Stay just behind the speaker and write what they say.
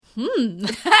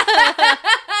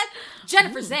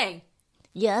Jennifer Zhang.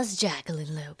 Yes,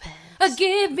 Jacqueline Lopez.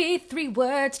 Give me 3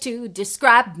 words to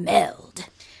describe Meld.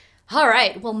 All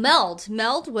right. Well, Meld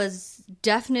was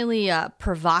definitely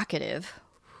provocative,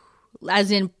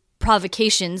 as in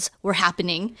provocations were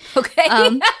happening. Okay.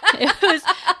 It was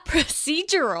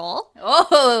procedural.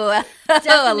 Oh,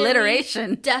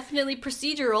 alliteration. Definitely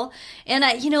procedural.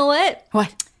 And you know what?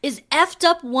 What? Is effed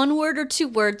up 1 word or 2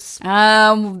 words?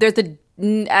 There's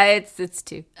it's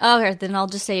 2. Okay, then I'll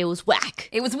just say it was whack.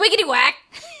 It was wiggity whack.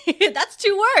 That's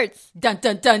 2 words. Dun,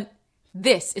 dun, dun.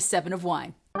 This is 7 of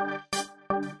Wine.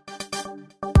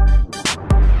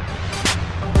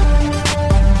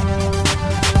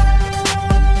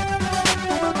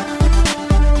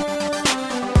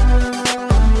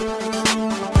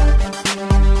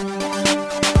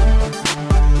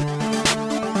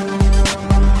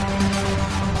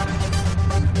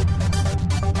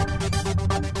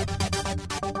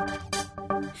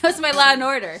 What's my Law and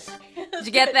Order? Did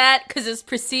you get that? Because it's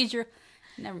procedure.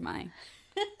 Never mind.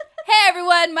 Hey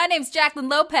everyone, my name's Jacqueline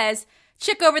Lopez.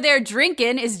 Chick over there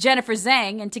drinking is Jennifer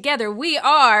Zhang, and together we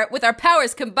are, with our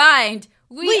powers combined,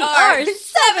 we are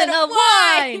 7 of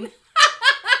Wine.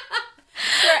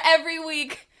 For every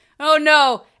week,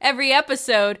 every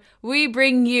episode, we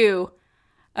bring you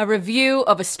a review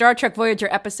of a Star Trek Voyager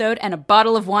episode and a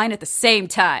bottle of wine at the same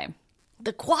time.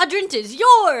 The quadrant is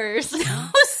yours.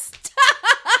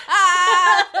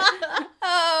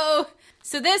 Oh,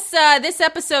 so this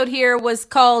episode here was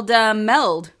called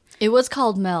Meld. It was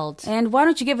called Meld. And why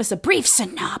don't you give us a brief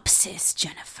synopsis,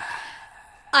 Jennifer?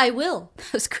 I will.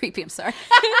 That was creepy, I'm sorry.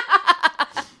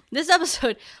 This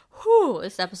episode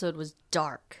was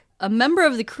dark. A member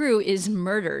of the crew is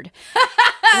murdered.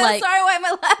 Sorry, why am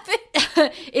I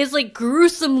laughing? Is like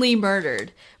gruesomely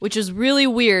murdered, which is really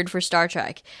weird for Star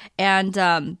Trek. And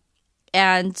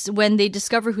when they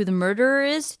discover who the murderer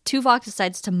is, Tuvok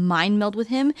decides to mind meld with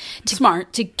him.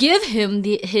 To give him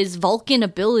his Vulcan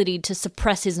ability to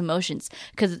suppress his emotions.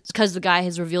 Because the guy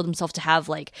has revealed himself to have,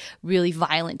 like, really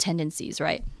violent tendencies,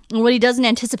 right? And what he doesn't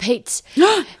anticipate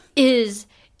is,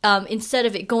 instead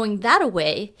of it going that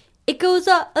way, it goes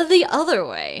the other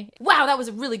way. Wow, that was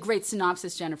a really great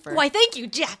synopsis, Jennifer. Why, thank you,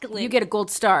 Jacqueline. You get a gold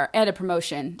star and a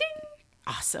promotion. Ding!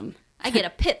 Awesome. I get a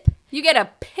pip. You get a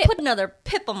pip. Put another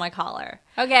pip on my collar.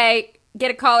 Okay, get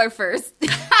a collar first.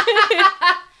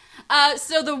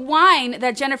 So the wine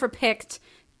that Jennifer picked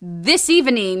this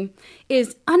evening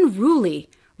is Unruly,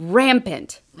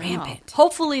 Rampant. Oh.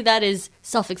 Hopefully that is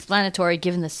self-explanatory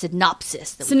given the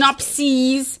synopsis.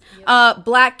 Synopses.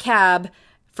 Black Cab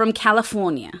from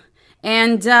California.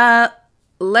 And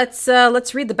let's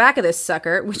read the back of this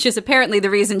sucker, which is apparently the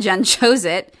reason Jen chose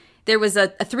it. There was a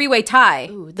 3-way tie.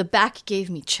 Ooh, the back gave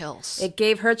me chills. It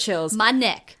gave her chills. My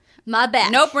neck. My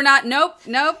back. Nope, we're not. Nope.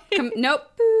 Nope.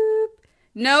 Boop.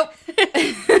 Nope.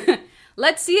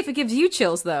 Let's see if it gives you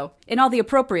chills, though, in all the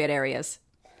appropriate areas.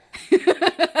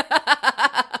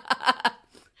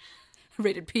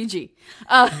 Rated PG.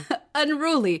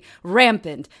 Unruly,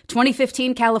 Rampant,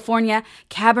 2015 California,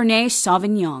 Cabernet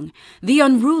Sauvignon. The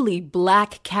unruly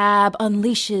black cab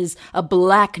unleashes a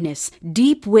blackness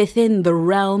deep within the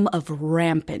realm of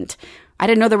rampant. I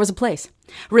didn't know there was a place.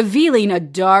 Revealing a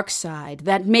dark side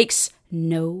that makes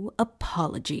no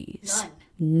apologies.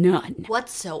 None.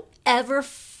 Whatsoever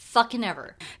fucking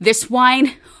ever. This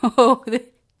wine,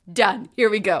 done. Here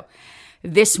we go.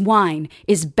 This wine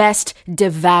is best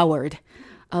devoured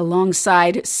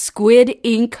alongside squid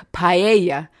ink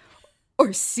paella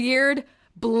or seared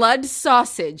blood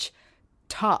sausage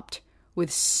topped with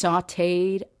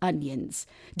sautéed onions.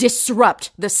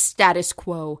 Disrupt the status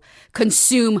quo.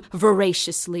 Consume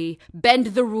voraciously. Bend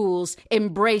the rules.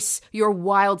 Embrace your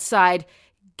wild side.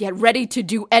 Get ready to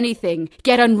do anything.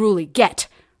 Get unruly. Get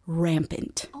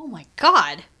rampant. Oh my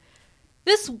God.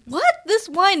 This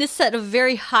wine is set a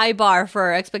very high bar for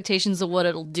our expectations of what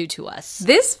it'll do to us.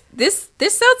 This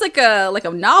sounds like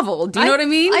a novel. Do you know what I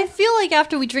mean? I feel like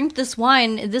after we drink this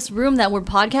wine, this room that we're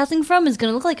podcasting from is going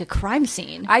to look like a crime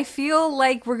scene. I feel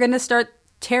like we're going to start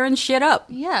tearing shit up.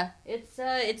 Yeah,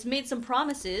 it's made some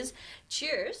promises.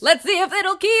 Cheers. Let's see if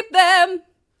it'll keep them.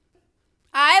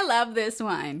 I love this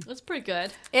wine. It's pretty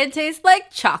good. It tastes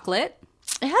like chocolate.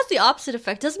 It has the opposite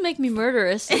effect. It doesn't make me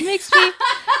murderous. It makes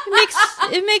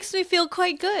me feel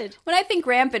quite good. When I think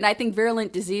rampant, I think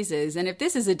virulent diseases. And if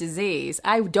this is a disease,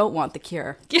 I don't want the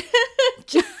cure.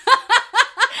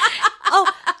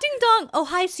 Oh, ding dong. Oh,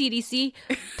 hi, CDC.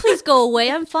 Please go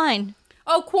away. I'm fine.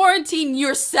 Oh, quarantine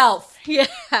yourself. Yeah.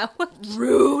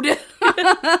 Rude.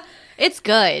 It's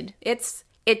good.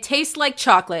 It tastes like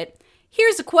chocolate.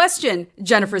 Here's a question,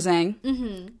 Jennifer Zhang.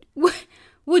 Mm-hmm.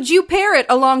 would you pair it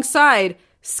alongside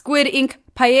Squid Ink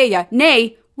Paella?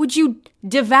 Nay, would you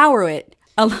devour it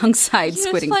alongside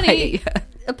Squid Ink Paella?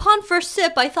 Upon first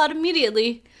sip, I thought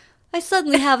immediately, I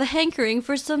suddenly have a hankering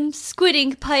for some Squid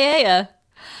Ink Paella.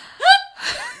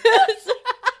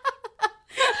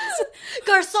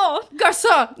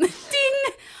 Garçon!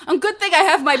 Ding! Good thing I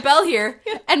have my bell here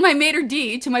and my maitre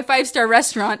d' to my 5-star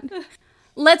restaurant.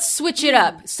 Let's switch it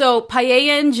up. So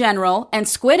paella in general and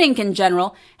squid ink in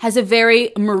general has a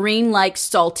very marine-like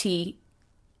salty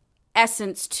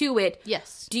essence to it.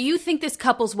 Yes. Do you think this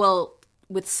couples well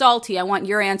with salty? I want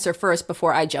your answer first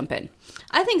before I jump in.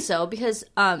 I think so because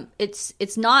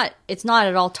it's not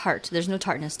at all tart. There's no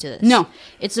tartness to this. No,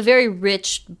 it's a very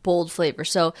rich, bold flavor.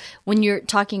 So when you're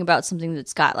talking about something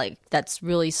that's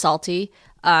really salty,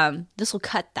 this will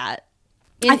cut that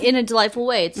in a delightful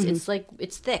way. It's like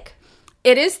it's thick.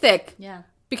 It is thick. Yeah,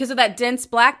 because of that dense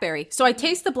blackberry. So I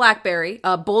taste the blackberry,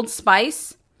 bold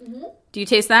spice. Mm-hmm. Do you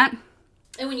taste that?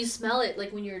 And when you smell it,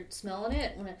 like when you're smelling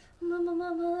it,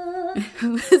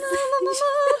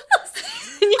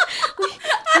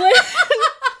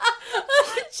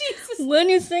 when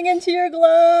you sing into your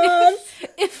glass.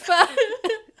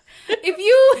 If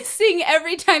you sing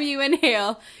every time you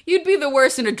inhale, you'd be the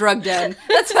worst in a drug den.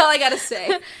 That's all I gotta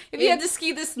say. If you had to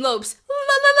ski the slopes.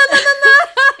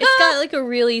 It's got like a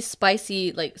really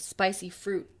spicy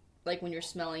fruit, like when you're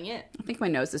smelling it. I think my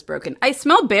nose is broken. I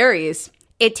smell berries.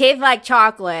 It tastes like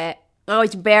chocolate. Oh,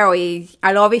 it's berries.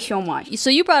 I love it so much.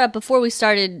 So you brought up, before we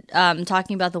started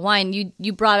talking about the wine,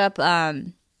 you brought up...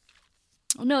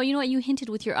 no, you know what? You hinted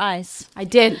with your eyes. I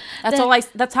did.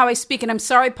 That's how I speak. And I'm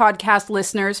sorry, podcast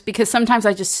listeners, because sometimes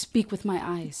I just speak with my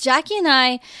eyes. Jackie and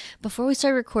I, before we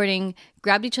started recording,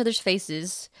 grabbed each other's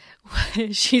faces.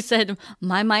 She said,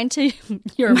 my mind to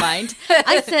your mind.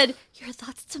 I said, your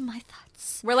thoughts to my thoughts.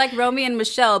 We're like Romeo and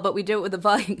Michelle, but we do it with a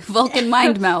Vulcan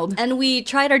mind meld. And we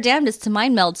tried our damnedest to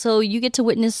mind meld, so you get to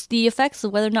witness the effects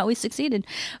of whether or not we succeeded.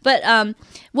 But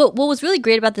what was really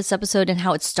great about this episode and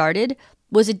how it started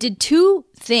was it did two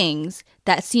things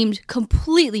that seemed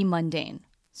completely mundane.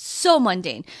 So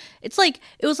mundane. It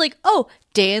was like, oh,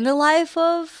 day in the life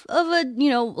of a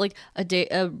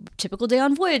typical day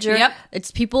on Voyager. Yep. It's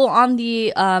people on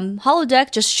the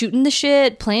holodeck just shooting the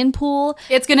shit, playing pool.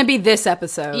 It's going to be this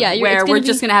episode. Yeah, where we're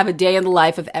just going to have a day in the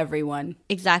life of everyone.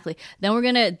 Exactly.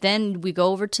 Then we go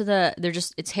over to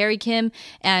it's Harry Kim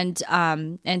and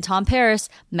Tom Paris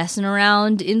messing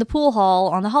around in the pool hall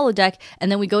on the holodeck,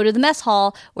 and then we go to the mess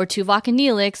hall where Tuvok and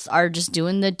Neelix are just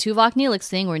doing the Tuvok Neelix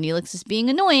thing, where Neelix is being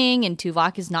annoying and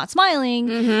Tuvok is not smiling.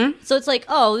 Mm-hmm. So it's like,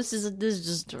 oh, this is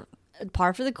just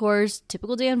par for the course,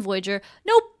 typical day on Voyager.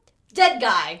 Nope, dead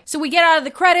guy. So we get out of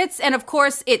the credits, and of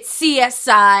course, it's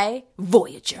CSI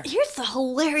Voyager. Here's the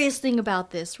hilarious thing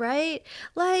about this, right?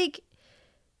 Like,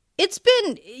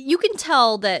 you can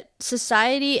tell that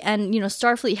society and,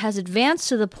 Starfleet has advanced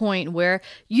to the point where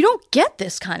you don't get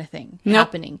this kind of thing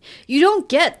happening. You don't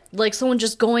get, like, someone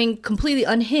just going completely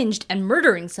unhinged and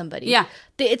murdering somebody. Yeah.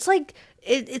 It's like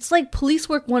police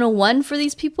work 101 for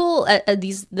these people,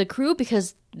 the crew,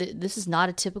 because this is not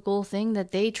a typical thing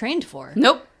that they trained for.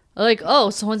 Nope. Like, oh,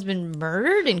 someone's been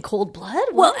murdered in cold blood?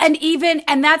 What? Well,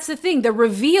 and that's the thing. The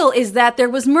reveal is that there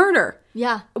was murder.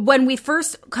 Yeah. When we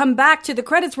first come back to the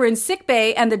credits, we're in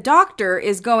sickbay, and the doctor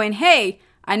is going, hey,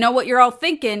 I know what you're all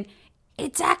thinking.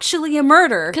 It's actually a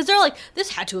murder. Because they're like, this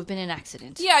had to have been an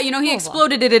accident. Yeah, he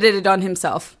exploded it on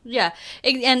himself. Yeah.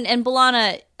 And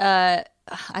B'Elanna...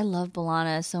 I love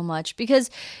B'Elanna so much because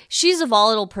she's a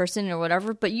volatile person or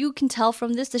whatever, but you can tell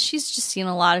from this that she's just seen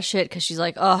a lot of shit because she's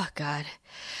like, oh, God,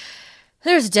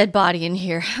 there's a dead body in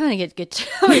here. I'm going to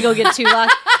go get Tuvok.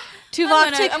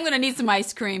 I'm going to need some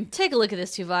ice cream. Take a look at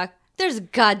this, Tuvok. There's a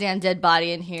goddamn dead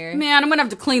body in here. Man, I'm going to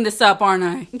have to clean this up, aren't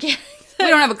I? We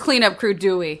don't have a cleanup crew,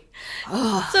 do we?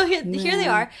 So here they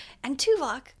are, and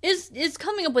Tuvok is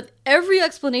coming up with every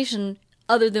explanation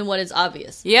other than what is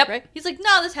obvious. Yep. Right? He's like,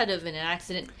 no, this had to have been an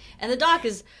accident. And the doc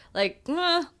is like,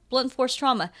 blunt force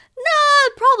trauma. Nah,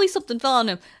 probably something fell on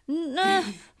him. Nah,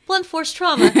 blunt force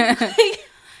trauma. Nah, he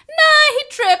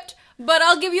tripped. But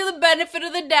I'll give you the benefit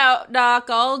of the doubt, Doc.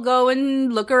 I'll go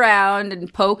and look around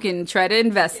and poke and try to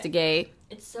investigate.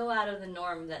 Yeah. It's so out of the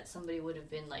norm that somebody would have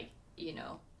been like,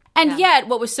 And yet,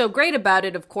 what was so great about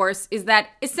it, of course, is that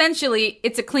essentially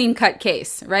it's a clean-cut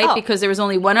case, right? Oh. Because there was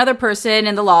only one other person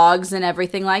in the logs and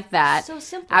everything like that. So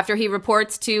simple. After he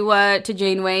reports to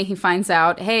Janeway, he finds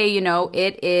out, hey,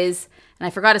 it is, and I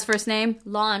forgot his first name.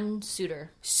 Lon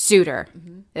Suter.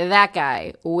 Mm-hmm. That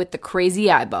guy with the crazy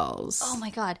eyeballs. Oh my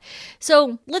God!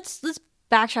 So let's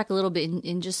backtrack a little bit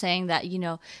in just saying that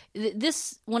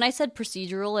this, when I said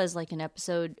procedural as like an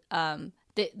episode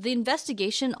the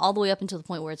investigation all the way up until the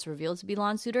point where it's revealed to be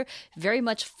Lon Suitor very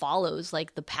much follows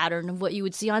like the pattern of what you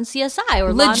would see on CSI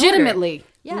or legitimately.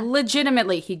 Yeah.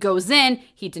 Legitimately. He goes in,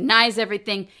 he denies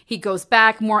everything, he goes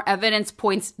back, more evidence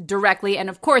points directly, and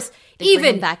of course, they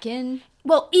bring him back in.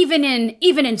 Well, even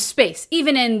in space,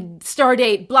 even in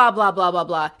Stardate, blah blah blah blah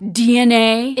blah.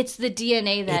 DNA. It's the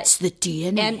DNA that It's the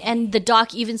DNA. And the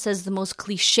doc even says the most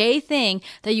cliche thing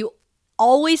that you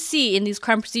always see in these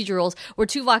crime procedurals where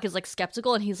Tuvok is like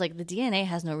skeptical and he's like, the DNA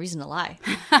has no reason to lie.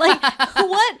 Like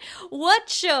what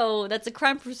show that's a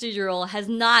crime procedural has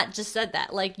not just said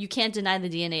that? Like, you can't deny the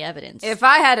DNA evidence. If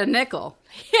I had a nickel,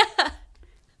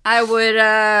 I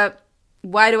would,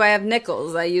 why do I have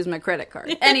nickels? I use my credit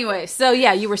card. Anyway, so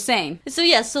yeah, you were saying.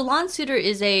 So Lon Suitor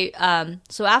is a,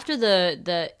 so after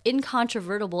the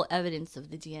incontrovertible evidence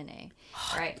of the DNA,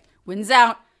 right? Wins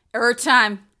out. Every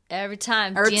time. Every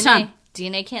time.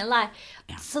 DNA can't lie.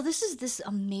 Yeah. So this is this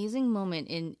amazing moment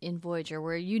in Voyager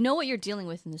where you know what you're dealing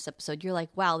with in this episode. You're like,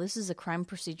 wow, this is a crime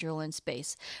procedural in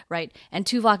space, right? And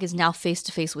Tuvok is now face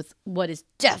to face with what is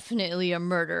definitely a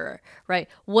murderer, right?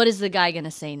 What is the guy going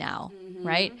to say now,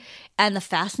 right? And the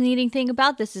fascinating thing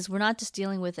about this is we're not just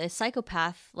dealing with a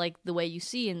psychopath like the way you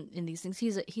see in these things.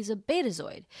 He's a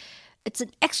betazoid. It's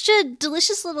an extra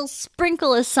delicious little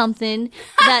sprinkle of something,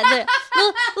 that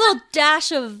the little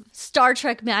dash of Star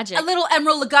Trek magic. A little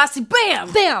Emerald Lagasse,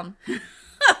 bam! Bam!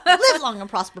 Live long and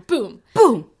prosper, boom.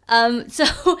 Boom! So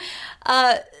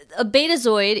a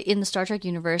betazoid in the Star Trek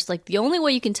universe, like the only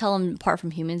way you can tell them apart from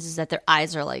humans is that their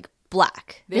eyes are like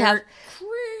black. They're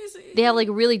crazy. They have like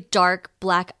a really dark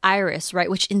black iris, right?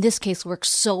 Which in this case works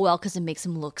so well because it makes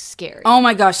them look scary. Oh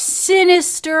my gosh,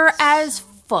 sinister as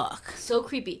fuck. So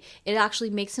creepy. It actually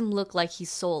makes him look like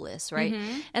he's soulless, right?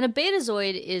 And a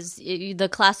betazoid is the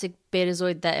classic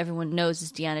betazoid that everyone knows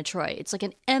is Deanna Troi. It's like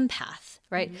an empath,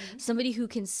 right? Somebody who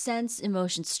can sense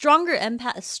emotions. Stronger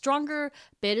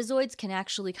betazoids can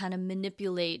actually kind of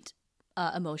manipulate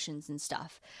emotions and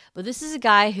stuff. But this is a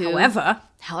guy who,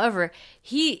 however,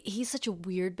 he's such a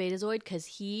weird betazoid because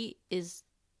he is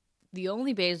the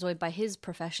only betazoid by his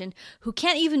profession who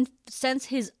can't even sense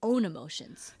his own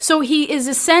emotions. So he is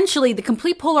essentially the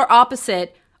complete polar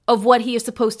opposite of what he is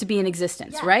supposed to be in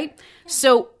existence, right? Yeah.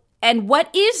 So, and what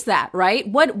is that, right?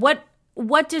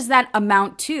 What does that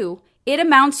amount to? It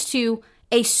amounts to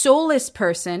a soulless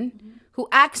person who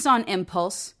acts on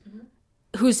impulse,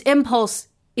 whose impulse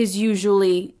is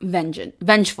usually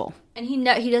vengeful. And he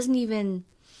doesn't even...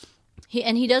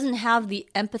 He doesn't have the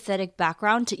empathetic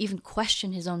background to even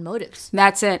question his own motives.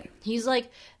 That's it. He's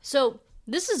like, so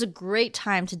this is a great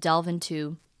time to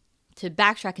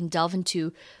backtrack and delve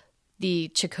into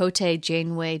the Chakotay,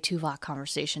 Janeway, Tuvok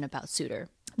conversation about Suitor.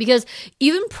 Because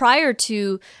even prior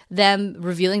to them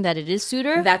revealing that it is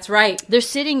Suitor, that's right, they're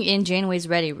sitting in Janeway's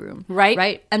ready room,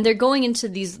 right, and they're going into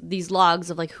these logs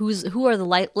of like who are the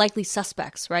likely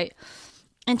suspects, right?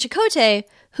 And Chakotay,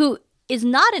 who is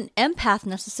not an empath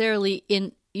necessarily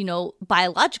in,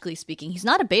 biologically speaking. He's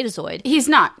not a betazoid. He's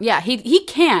not. Yeah, he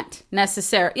can't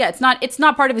necessarily. Yeah, it's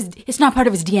not part of his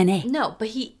DNA. No, but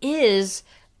he is,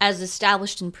 as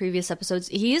established in previous episodes,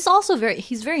 he is also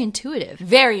he's very intuitive.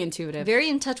 Very intuitive. Very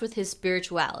in touch with his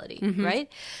spirituality, right?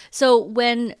 So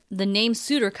when the name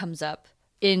Suitor comes up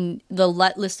in the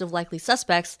list of likely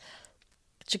suspects,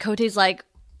 Chakotay's like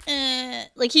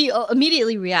he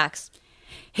immediately reacts.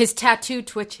 His tattoo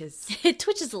twitches. It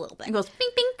twitches a little bit. It goes bing,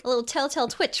 bing. A little telltale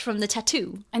twitch from the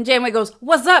tattoo. And Janeway goes,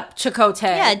 "What's up, Chakotay?"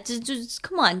 Yeah, just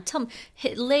come on, tell me,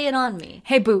 lay it on me.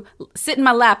 Hey, boo, sit in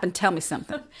my lap and tell me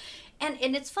something. And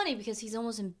it's funny because he's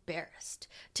almost embarrassed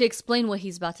to explain what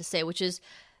he's about to say, which is,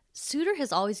 Suitor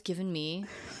has always given me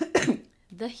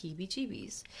the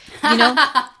heebie-jeebies.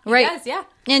 Right? Yes, yeah.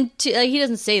 And he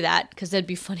doesn't say that because that'd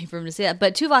be funny for him to say that.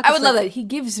 But Tuvok, I would love that. He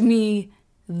gives me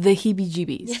the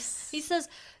heebie-jeebies. Yes. He says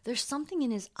there's something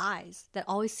in his eyes that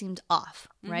always seemed off,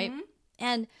 right?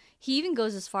 And he even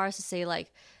goes as far as to say,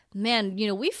 like, man,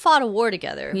 we fought a war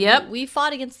together. Yep. We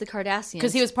fought against the Cardassians.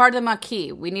 Because he was part of the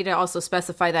Maquis. We need to also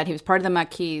specify that he was part of the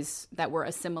Maquis that were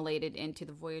assimilated into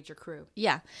the Voyager crew.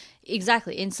 Yeah,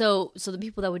 exactly. And so the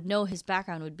people that would know his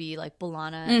background would be like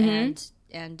B'Elanna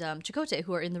and Chakotay,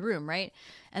 who are in the room, right?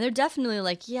 And they're definitely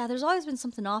like, yeah, there's always been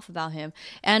something off about him.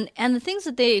 And the things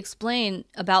that they explain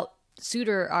about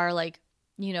Suitor are like,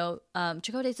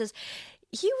 Chakotay says,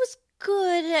 he was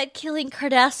good at killing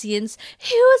Cardassians.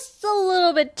 He was a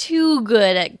little bit too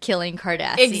good at killing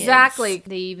Cardassians. Exactly.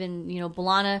 They even,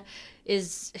 B'Elanna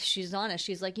she's honest.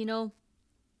 She's like,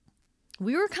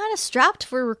 we were kind of strapped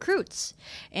for recruits.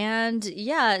 And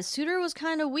yeah, Suitor was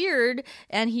kind of weird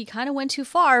and he kind of went too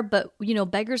far, but you know,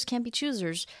 beggars can't be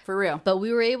choosers. For real. But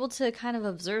we were able to kind of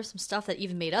observe some stuff that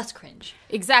even made us cringe.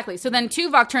 Exactly. So then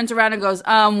Tuvok turns around and goes,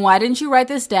 why didn't you write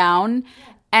this down?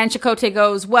 And Chakotay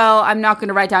goes, well, I'm not going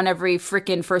to write down every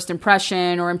freaking first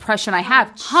impression or impression I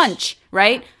have. Hunch,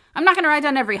 right? I'm not going to write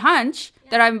down every hunch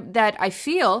that I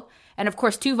feel. And of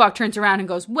course, Tuvok turns around and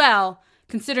goes, well,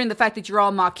 considering the fact that you're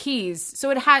all Maquis, so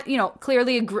it had, you know,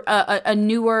 clearly a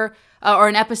newer or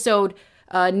an episode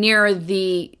near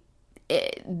the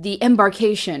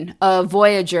embarkation of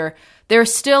Voyager, there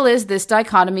still is this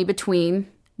dichotomy between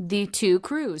the two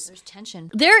crews. There's tension.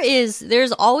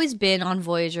 There's always been on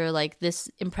Voyager like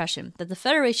this impression that the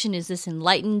Federation is this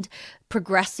enlightened,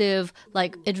 progressive,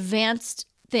 like advanced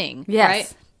thing, yes.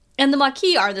 Right? And the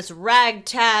Maquis are this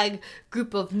ragtag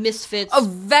group of misfits. Of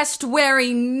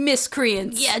vest-wearing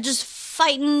miscreants. Yeah, just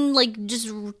fighting, like,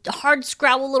 just hard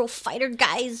scrabble little fighter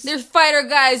guys. They're fighter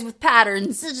guys with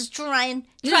patterns. They're just trying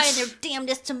their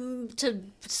damnedest to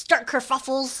start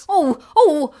kerfuffles.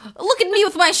 Oh, look at me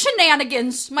with my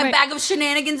shenanigans. My bag of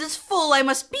shenanigans is full. I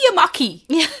must be a Maquis.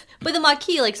 Yeah, but the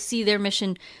Maquis, like, see their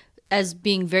mission as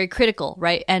being very critical,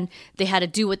 right? And they had to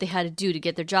do what they had to do to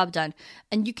get their job done.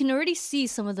 And you can already see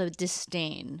some of the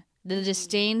disdain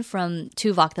from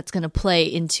Tuvok that's going to play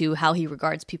into how he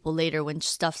regards people later when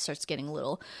stuff starts getting a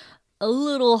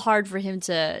little hard for him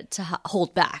to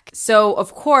hold back. So,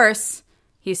 of course,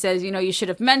 he says, you know, you should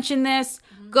have mentioned this.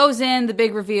 Goes in, the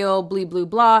big reveal, blee, blue,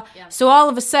 blah. Yeah. So all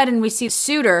of a sudden, we see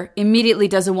Suitor immediately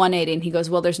does a 180. And he goes,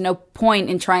 well, there's no point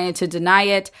in trying to deny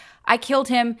it. I killed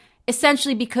him.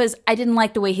 Essentially because I didn't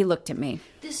like the way he looked at me.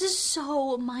 This is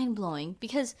so mind-blowing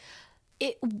because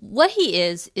what he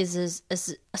is a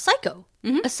psycho.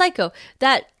 Mm-hmm. A psycho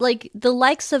that, like, the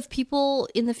likes of people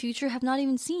in the future have not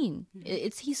even seen.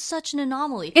 He's such an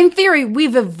anomaly. In theory,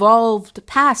 we've evolved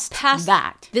past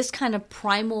that. This kind of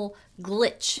primal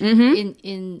glitch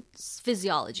in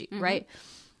physiology, right?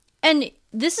 And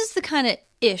this is the kind of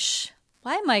ish...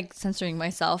 Why am I censoring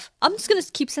myself? I'm just going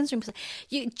to keep censoring myself.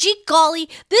 Gee golly,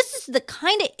 this is the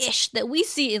kind of ish that we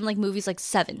see in like movies like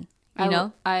Seven, you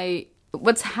know?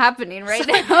 What's happening right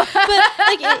now? But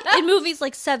like in movies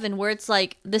like Seven, where it's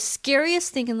like the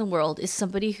scariest thing in the world is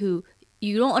somebody who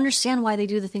you don't understand why they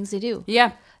do the things they do.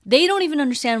 Yeah. They don't even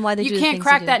understand why they do the things they do. You can't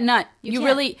crack that nut. You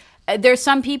really... there's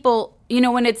some people, you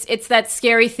know, when it's that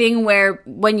scary thing where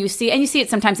when you see, and you see it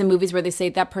sometimes in movies where they say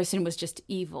that person was just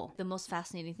evil. The most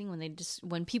fascinating thing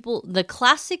when people, the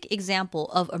classic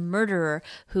example of a murderer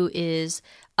who is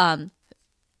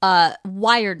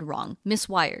wired wrong,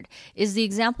 miswired, is the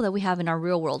example that we have in our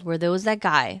real world where there was that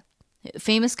guy,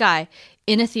 famous guy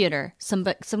in a theater. Some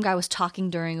guy was talking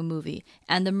during a movie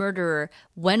and the murderer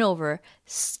went over,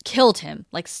 killed him,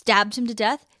 like stabbed him to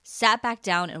death, sat back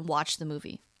down and watched the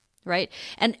movie. Right?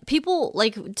 And people,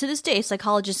 like, to this day,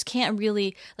 psychologists can't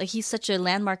really, like, he's such a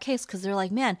landmark case because they're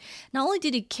like, man, not only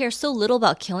did he care so little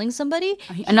about killing somebody,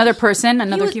 another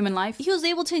human life, he was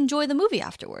able to enjoy the movie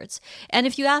afterwards. And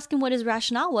if you ask him what his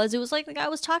rationale was, it was like the guy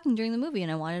was talking during the movie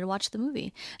and I wanted to watch the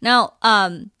movie. Now,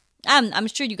 I'm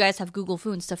sure you guys have Google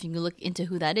Fu and stuff. You can look into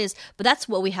who that is. But that's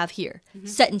what we have here,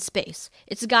 set in space.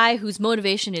 It's a guy whose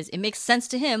motivation is, it makes sense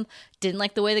to him. Didn't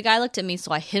like the way the guy looked at me,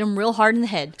 so I hit him real hard in the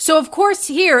head. So, of course,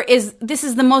 this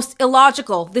is the most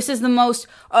illogical. This is the most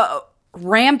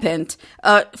rampant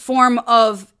form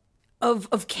of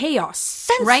chaos.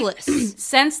 Senseless. Right?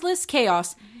 Senseless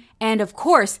chaos. And, of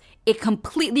course, it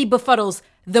completely befuddles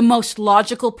the most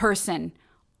logical person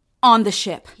on the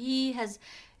ship.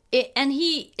 And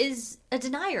he is a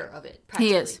denier of it, practically.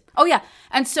 He is. Oh, yeah.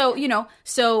 And so, you know,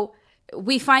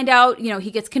 we find out, you know, he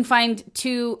gets confined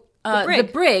to the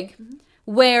brig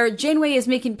where Janeway is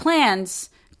making plans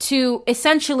to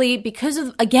essentially, because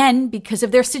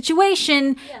of their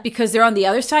situation, because they're on the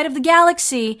other side of the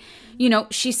galaxy, you know,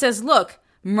 she says, look,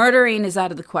 murdering is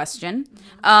out of the question.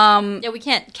 We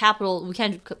can't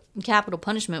capital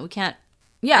punishment. We can't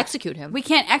execute him. We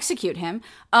can't execute him.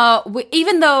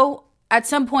 Even though... At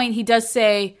some point, he does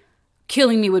say,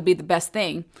 killing me would be the best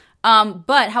thing.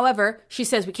 But, however, she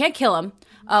says, we can't kill him.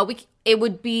 It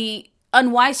would be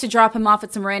unwise to drop him off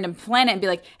at some random planet and be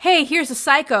like, hey, here's a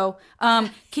psycho.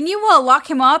 Can you lock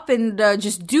him up and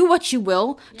just do what you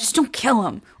will? Yeah. Just don't kill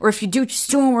him. Or if you do, just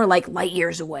do him. We're like light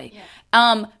years away.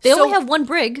 Yeah. They only have one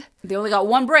brig. They only got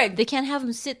one brig. They can't have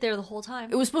him sit there the whole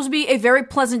time. It was supposed to be a very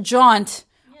pleasant jaunt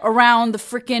around the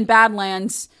freaking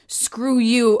Badlands. Screw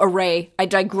you, Array. I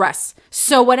digress.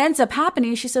 So what ends up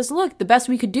happening, she says, look, the best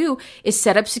we could do is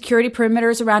set up security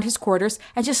perimeters around his quarters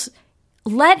and just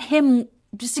let him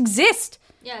just exist.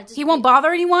 Yeah, he won't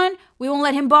bother anyone. We won't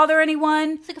let him bother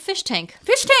anyone. It's like a fish tank.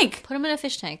 Fish tank. Put him in a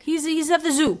fish tank. He's at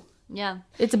the zoo. Yeah.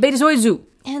 It's a Betazoid zoo.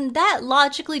 And that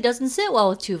logically doesn't sit well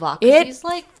with Tuvok. He's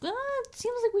like, it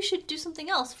seems like we should do something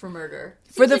else for murder.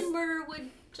 Like murder would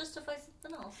justify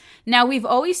something else. Now, we've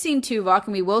always seen Tuvok,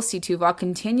 and we will see Tuvok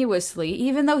continuously.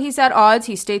 Even though he's at odds,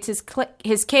 he states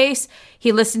his case.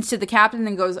 He listens to the captain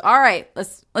and goes, all right,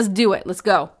 let's do it. Let's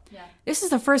go. Yeah. This is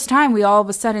the first time we all of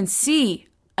a sudden see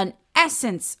an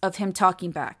essence of him talking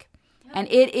back. Yeah. And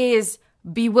it is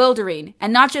bewildering.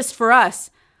 And not just for us,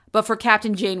 but for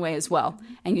Captain Janeway as well.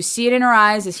 Mm-hmm. And you see it in her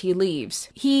eyes as he leaves.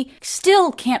 He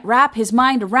still can't wrap his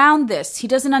mind around this. He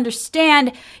doesn't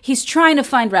understand. He's trying to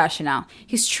find rationale.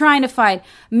 He's trying to find,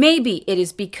 maybe it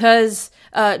is because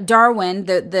Darwin,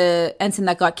 the ensign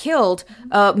that got killed,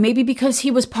 maybe because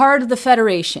he was part of the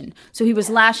Federation. So he was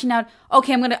lashing out,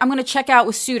 okay, I'm gonna check out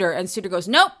with Suter. And Suter goes,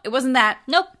 nope, it wasn't that.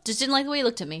 Nope, just didn't like the way he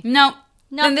looked at me. Nope.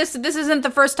 And this isn't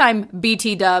the first time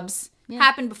BT dubs. Yeah.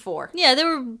 Happened before. Yeah, there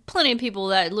were plenty of people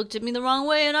that looked at me the wrong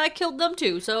way, and I killed them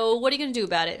too. So what are you going to do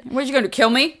about it? What are you going to kill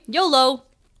me? YOLO.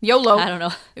 I don't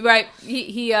know. Right.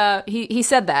 He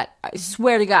said that. I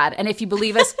swear to God. And if you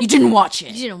believe us, you didn't watch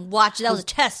it. You didn't watch it. That was a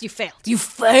test. You failed. You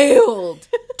failed.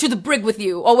 To the brig with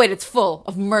you. Oh, wait, it's full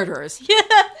of murderers. Yeah.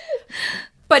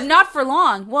 But not for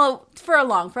long. Well, for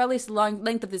at least the long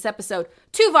length of this episode.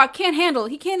 Tuvok can't handle,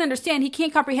 he can't understand, he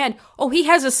can't comprehend. Oh, he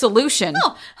has a solution.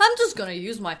 No, I'm just gonna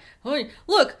use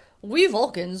look, we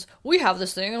Vulcans, we have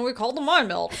this thing and we call it the mind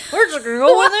meld. We're just gonna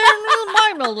go in there and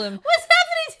mind meld him. What's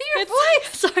happening to your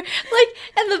voice? Sorry.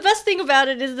 And the best thing about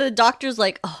it is the doctor's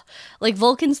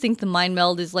Vulcans think the mind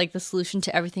meld is like the solution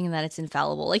to everything and that it's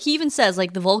infallible. He even says,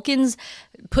 the Vulcans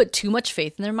put too much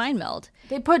faith in their mind meld.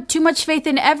 They put too much faith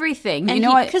in everything. And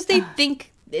because they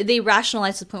think, they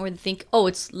rationalize to the point where they think, oh,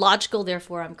 it's logical,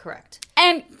 therefore I'm correct.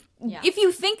 And if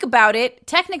you think about it,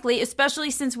 technically,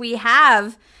 especially since we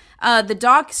have the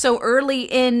Doc so early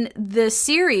in the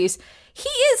series, he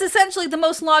is essentially the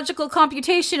most logical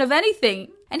computation of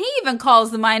anything. And he even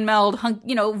calls the mind meld,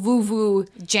 woo-woo.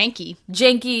 Janky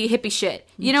hippie shit.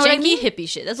 You know what I mean? Janky hippie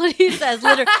shit. That's what he says.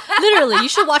 Literally, you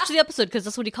should watch the episode because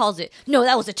that's what he calls it. No,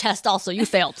 that was a test also. You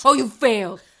failed. Oh, you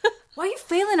failed. Why are you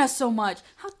failing us so much?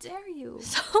 How dare you?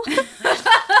 So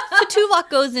Tuvok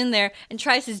goes in there and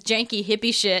tries his janky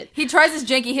hippie shit. He tries his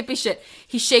janky hippie shit.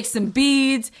 He shakes some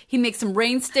beads. He makes some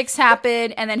rain sticks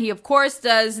happen. And then he, of course,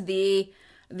 does the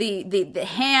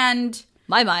hand...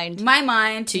 My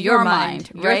mind to your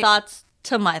mind. Your thoughts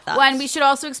to my thoughts. Well, and we should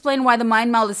also explain why the mind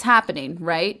meld is happening,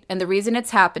 right? And the reason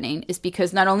it's happening is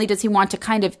because not only does he want to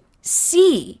kind of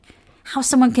see how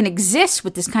someone can exist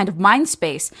with this kind of mind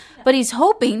space, but he's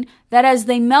hoping that as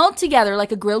they meld together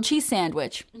like a grilled cheese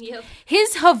sandwich,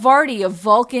 his Havarti of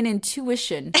Vulcan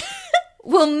intuition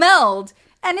will meld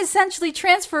and essentially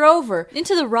transfer over.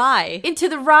 Into the rye.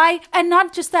 And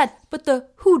not just that, but the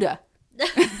Huda.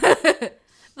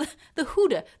 The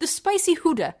Huda, the spicy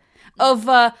Huda of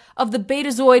the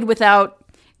Betazoid without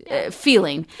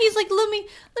feeling. He's like, let me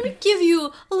give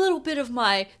you a little bit of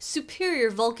my superior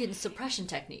Vulcan suppression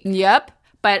technique. Yep,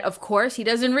 but of course he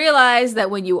doesn't realize that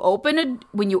when you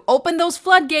open those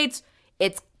floodgates,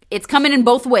 it's coming in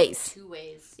both ways. 2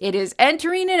 ways. It is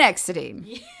entering and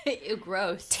exiting. Ew,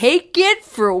 gross. Take it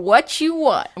for what you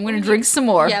want. I'm going to drink some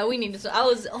more. Yeah, we need to.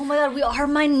 Oh my God, we are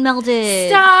mind melded.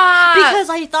 Stop! Because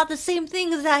I thought the same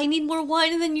thing, is that I need more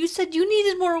wine, and then you said you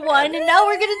needed more wine, and now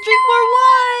we're going to drink more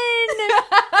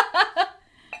wine.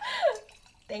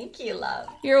 Thank you, love.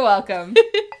 You're welcome.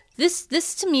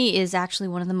 This to me is actually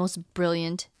one of the most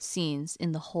brilliant scenes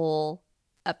in the whole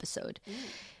episode.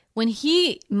 When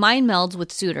he mind melds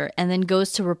with Suter and then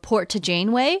goes to report to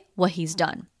Janeway what he's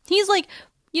done. He's like,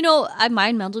 I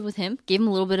mind melded with him, gave him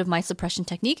a little bit of my suppression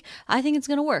technique. I think it's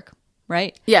going to work,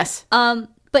 right? Yes.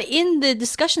 But in the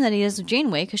discussion that he has with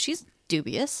Janeway, because she's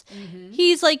dubious,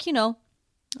 he's like, we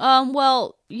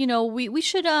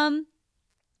should,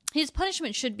 his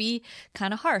punishment should be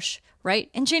kind of harsh, right?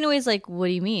 And Janeway's like, what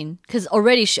do you mean? Because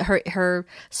already her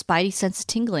spidey sense is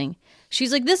tingling.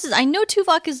 She's like, I know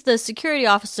Tuvok is the security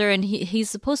officer and he's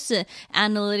supposed to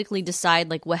analytically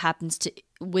decide what happens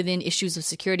within issues of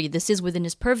security. This is within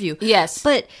his purview. Yes.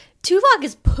 But Tuvok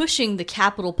is pushing the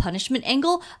capital punishment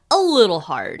angle a little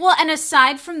hard. Well, and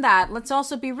aside from that, let's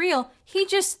also be real. He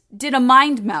just did a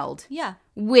mind meld. Yeah.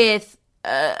 With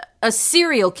a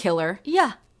serial killer.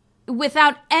 Yeah.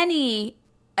 Without any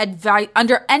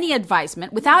under any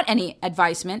advisement, without any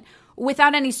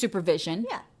supervision.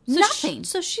 Yeah. So nothing.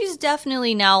 So she's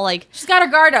definitely now she's got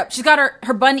her guard up. She's got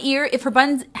her bun ear. If her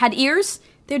buns had ears,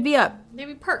 they'd be up. They'd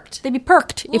be perked. They'd be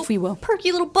perked, if we will.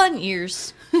 Perky little bun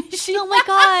ears. Oh my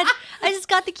god, I just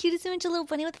got the cutest image of little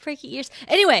bunny with perky ears.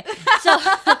 Anyway, so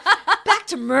back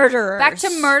to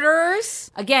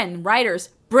murderers. Again, writers,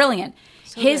 brilliant.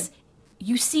 So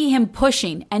you see him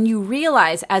pushing, and you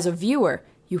realize as a viewer,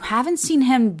 you haven't seen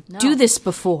him do this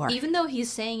before. Even though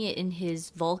he's saying it in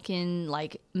his Vulcan,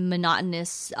 like,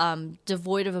 monotonous,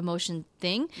 devoid of emotion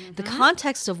thing, the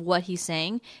context of what he's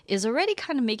saying is already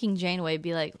kind of making Janeway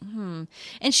be like, And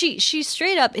she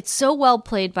straight up, it's so well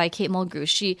played by Kate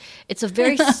Mulgrew. It's a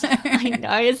very, I know,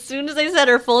 as soon as I said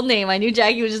her full name, I knew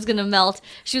Jackie was just going to melt.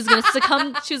 She was going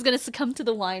to succumb to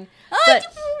the wine. But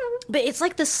it's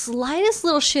like the slightest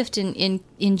little shift in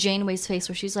Janeway's face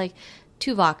where she's like,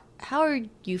 Tuvok, how are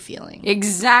you feeling?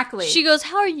 Exactly. She goes,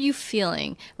 how are you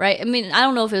feeling? Right? I mean, I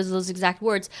don't know if it was those exact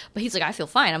words, but he's like, I feel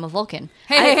fine. I'm a Vulcan.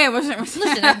 Hey, listen,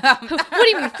 what do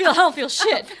you mean feel? I don't feel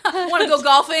shit. Want to go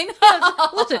golfing?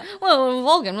 Listen, well, I'm a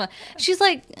Vulcan. She's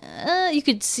like, you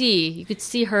could see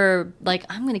her like,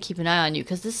 I'm going to keep an eye on you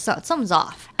because something's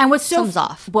off. And what's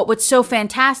so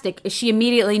fantastic is she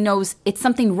immediately knows it's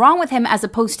something wrong with him as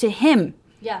opposed to him.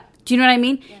 Yeah. Do you know what I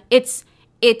mean? Yeah.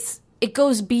 It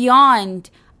goes beyond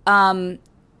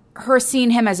her seeing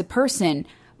him as a person,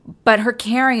 but her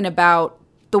caring about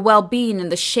the well-being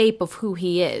and the shape of who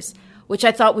he is, which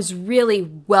I thought was really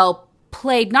well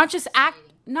played. Not as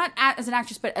an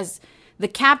actress, but as the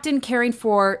captain caring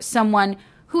for someone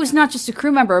who is not just a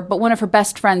crew member, but one of her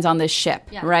best friends on this ship,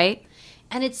 right?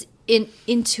 And it's an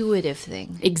intuitive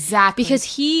thing. Exactly.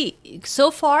 Because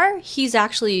he's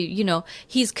actually,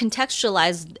 he's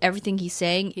contextualized everything he's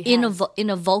saying in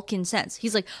a Vulcan sense.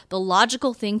 He's like, the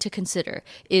logical thing to consider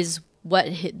is what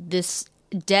this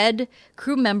dead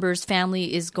crew member's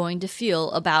family is going to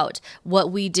feel about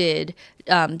what we did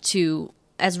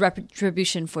as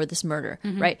retribution for this murder,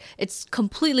 right? It's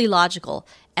completely logical.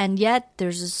 And yet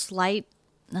there's a slight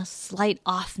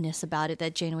offness about it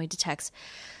that Janeway detects.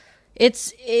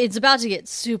 It's about to get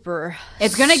super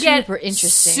interesting.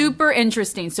 Super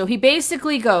interesting. So he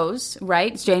basically goes,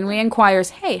 right? Janeway inquires,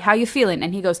 hey, how you feeling?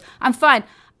 And he goes, I'm fine.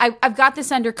 I've got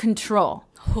this under control.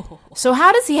 So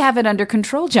how does he have it under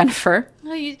control, Jennifer?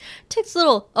 No, he takes a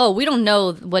little, we don't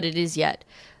know what it is yet.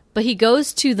 But he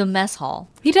goes to the mess hall.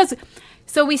 He does.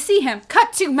 So we see him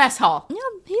cut to mess hall. Yeah,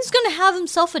 he's going to have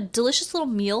himself a delicious little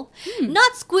meal.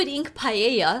 Not squid ink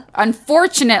paella.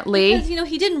 Unfortunately. Because,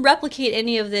 he didn't replicate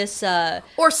any of this.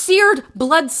 Or seared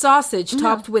blood sausage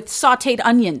topped with sautéed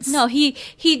onions. No, he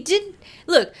didn't.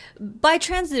 Look, by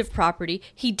transitive property,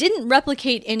 he didn't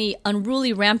replicate any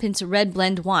unruly rampant red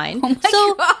blend wine. Oh my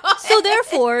God. So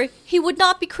therefore, he would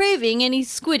not be craving any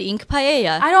squid ink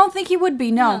paella. I don't think he would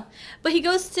be, no. But he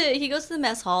goes to the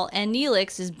mess hall, and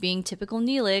Neelix is being typical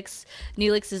Neelix.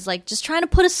 Neelix is like just trying to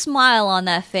put a smile on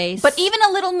that face. But even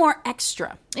a little more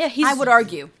extra. Yeah, I would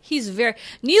argue.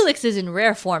 Neelix is in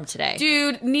rare form today.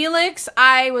 Dude, Neelix,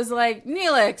 I was like,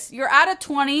 Neelix, you're at a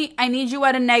 20. I need you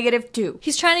at a -2.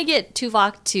 He's trying to get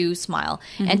Tuvok to smile.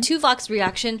 And Tuvok's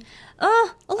reaction, a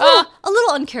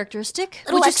little uncharacteristic.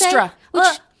 A little extra.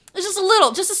 Just a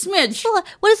little, just a smidge.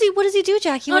 What does he do,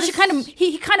 Jackie?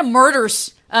 He kind of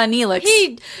murders Neelix.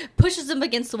 He pushes him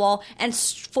against the wall, and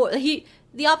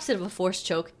the opposite of a force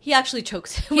choke. He actually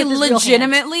chokes him. He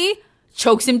legitimately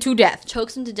chokes him to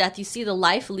death. You see the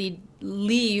life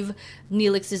leave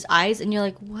Neelix's eyes, and you're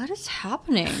like, what is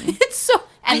happening?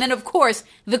 And then, of course,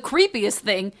 the creepiest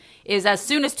thing is as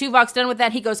soon as Tuvok's done with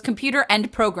that, he goes, computer,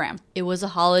 end program. It was a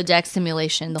holodeck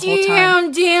simulation the whole time.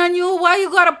 Damn, Daniel, why you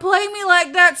gotta play me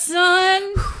like that,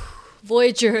 son?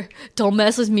 Voyager, don't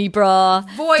mess with me, brah.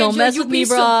 Voyager, don't mess with me,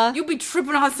 brah. You be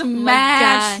tripping on some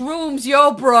mad shrooms,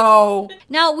 yo, bro.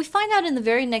 Now, we find out in the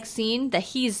very next scene that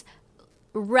he's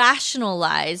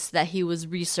rationalized that he was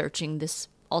researching this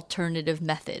alternative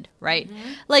method, right?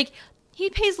 Like, he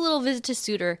pays a little visit to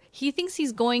Suitor. He thinks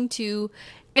he's going to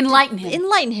enlighten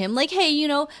him. Like, hey,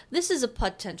 this is a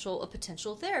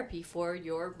potential therapy for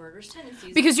your murderous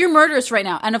tendencies. Because you're murderous right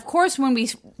now. And of course, when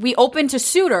we open to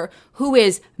Suitor, who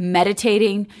is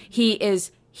meditating,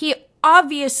 he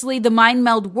obviously the mind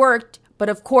meld worked, but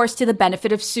of course to the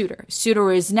benefit of Suitor.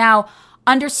 Suitor is now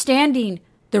understanding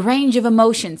the range of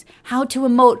emotions, how to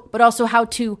emote, but also how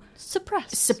to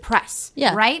suppress.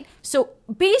 Yeah. Right? So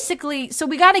basically,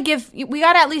 we got to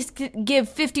at least give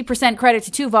 50% credit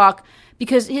to Tuvok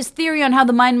because his theory on how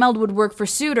the mind meld would work for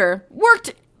Suitor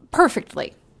worked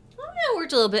perfectly. Well, yeah, it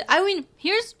worked a little bit. I mean,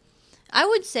 I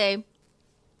would say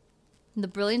the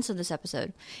brilliance of this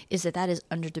episode is that is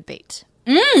under debate.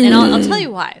 And I'll tell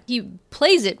you why. He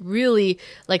plays it really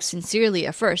like sincerely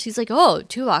at first. He's like, oh,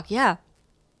 Tuvok, yeah.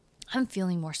 I'm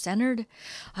feeling more centered.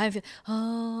 I feel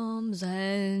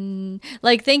zen.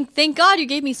 Like thank God you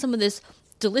gave me some of this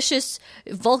delicious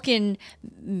Vulcan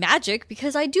magic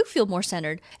because I do feel more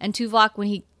centered. And Tuvok, when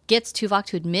he gets Tuvok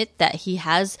to admit that he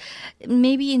has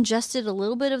maybe ingested a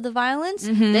little bit of the violence,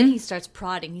 then he starts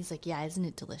prodding. He's like, yeah, isn't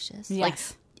it delicious? Yes. Like,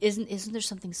 isn't there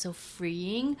something so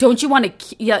freeing? Don't you want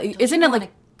to, isn't it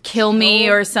like kill me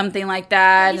or something like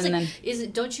that? Yeah, and like,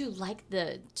 then don't you like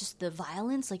the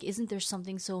violence? Like, isn't there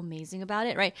something so amazing about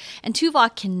it, right? And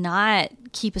Tuvok cannot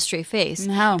keep a straight face,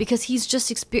 No. because he's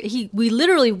just we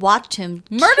literally watched him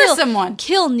Murder someone.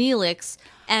 kill Neelix,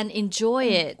 and enjoy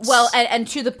it. Well, and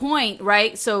to the point,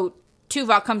 right? So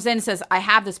Tuvok comes in and says, I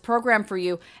have this program for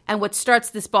you. And what starts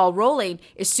this ball rolling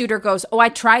is Suitor goes, oh, I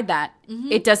tried that.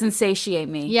 It doesn't satiate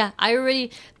me. Yeah, I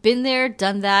already been there,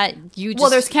 done that. Well,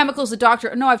 there's chemicals the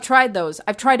doctor. No, I've tried those.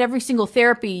 I've tried every single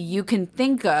therapy you can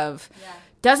think of. Yeah.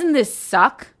 Doesn't this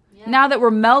suck? Yeah. Now that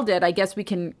we're melded, I guess we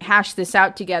can hash this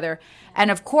out together. And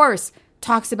of course,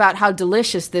 talks about how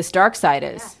delicious this dark side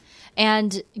is. Yeah.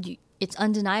 And it's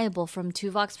undeniable from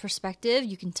Tuvok's perspective.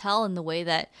 You can tell in the way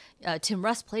that Tim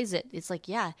Russ plays it. It's like,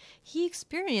 yeah, he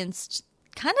experienced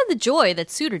kind of the joy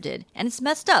that Suitor did, and it's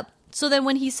messed up. So then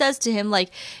when he says to him, like,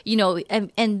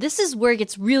 and this is where it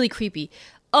gets really creepy.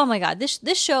 Oh my God, this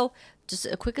show, just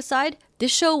a quick aside,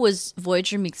 this show was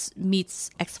Voyager meets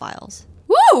X-Files.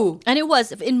 Woo! And it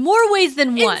was, in more ways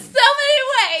than one. In so many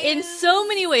ways! In so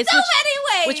many ways.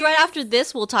 Which right after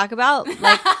this we'll talk about.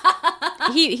 Like,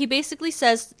 he basically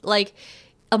says, like,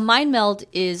 a mind meld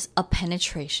is a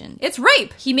penetration. It's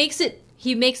rape.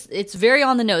 It's very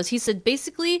on the nose. He said,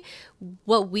 basically,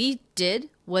 what we did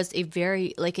was a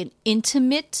very, like, an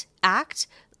intimate act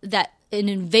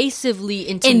invasively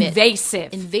intimate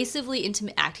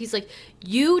act. He's like,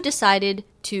 you decided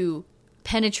to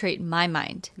penetrate my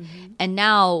mind, and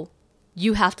now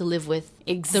you have to live with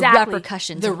the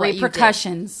repercussions. The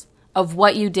repercussions of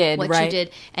what you did, what right? you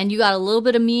did, and you got a little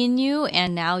bit of me in you,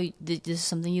 and now this is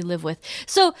something you live with.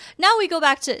 So now we go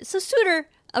back to Suitor,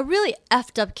 a really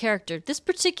effed up character. This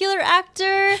particular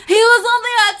actor, he was on the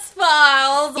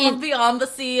X-Files on Beyond the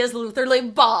Sea as Luther Lee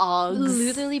Boggs.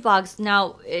 Luther Lee Boggs.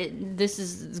 Now, this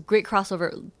is a great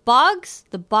crossover. Boggs,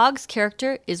 the Boggs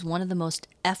character, is one of the most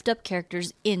effed up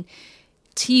characters in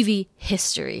TV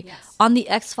history. Yes. On the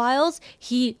X-Files,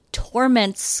 he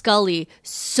torments Scully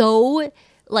so,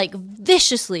 like,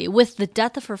 viciously with the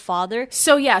death of her father.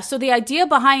 So the idea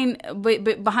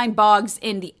behind Boggs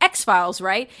in the X-Files,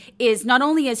 right, is not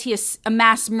only is he a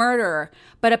mass murderer,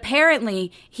 but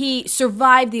apparently he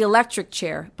survived the electric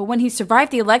chair. But when he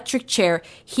survived the electric chair,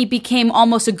 he became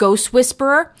almost a ghost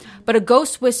whisperer, but a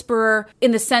ghost whisperer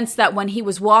in the sense that when he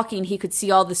was walking, he could see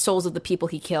all the souls of the people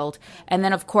he killed. And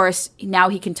then, of course, now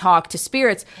he can talk to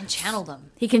spirits. And channel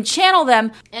them. He can channel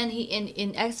them. And he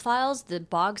in X-Files, the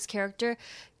Boggs character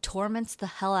torments the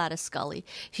hell out of Scully.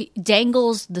 He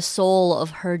dangles the soul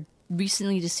of her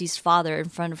recently deceased father in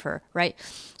front of her, right?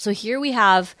 So here we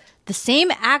have the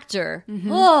same actor.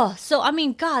 Oh, so I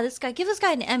mean, God, give this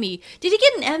guy an Emmy. Did he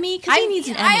get an Emmy? Because he needs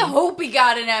an Emmy. I hope he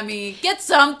got an Emmy. Get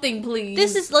something, please.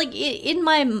 This is like in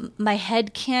my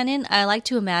head canon. I like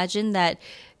to imagine that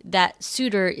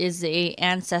Suitor is a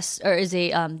ancestor or is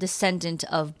a descendant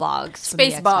of Boggs,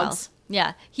 Space Boggs.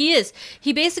 Yeah, he is.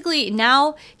 He basically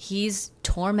now he's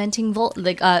tormenting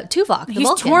Tuvok. He's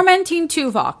Vulcan. tormenting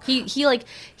Tuvok.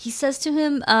 He says to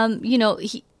him,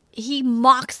 he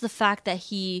mocks the fact that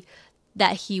he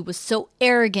was so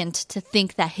arrogant to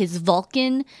think that his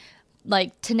Vulcan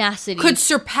tenacity could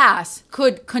surpass,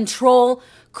 could control,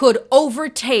 could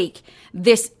overtake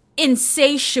this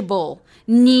insatiable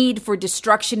need for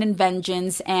destruction and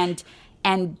vengeance and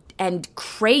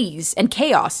craze and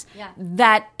chaos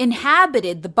that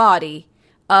inhabited the body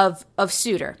of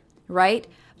Suitor, right?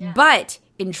 Yeah. But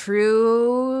in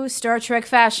true Star Trek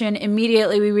fashion,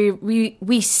 immediately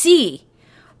we see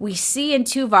in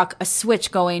Tuvok a switch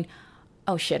going,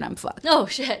 oh shit, I'm fucked. Oh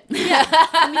shit. Yeah.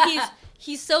 I mean,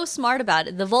 he's so smart about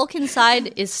it. The Vulcan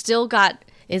side is still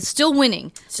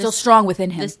winning. Still strong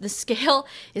within him. The scale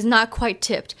is not quite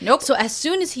tipped. Nope. So as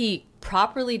soon as he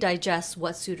properly digests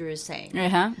what Suitor is saying.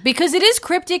 Because it is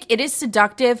cryptic, it is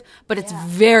seductive, but it's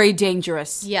very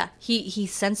dangerous. Yeah, he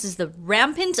senses the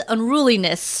rampant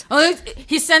unruliness.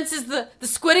 He senses the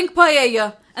squid ink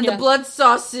paella and the blood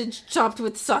sausage chopped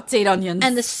with sauteed onions.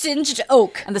 And the singed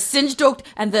oak. And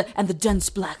the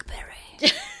dense blackberry.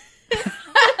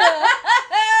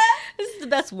 This is the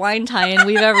best wine tie-in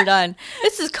we've ever done.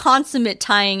 This is consummate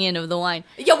tying in of the wine.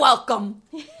 You're welcome.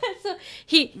 So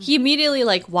he immediately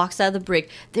walks out of the brig.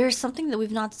 There's something that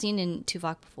we've not seen in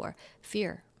Tuvok before.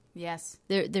 Fear. Yes.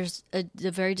 There's a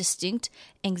very distinct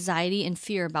anxiety and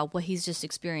fear about what he's just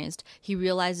experienced. He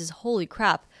realizes, holy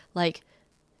crap,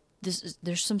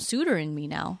 there's some suitor in me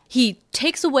now. He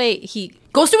takes away. He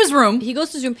goes to his room.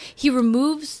 He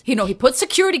removes. He puts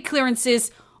security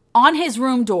clearances on his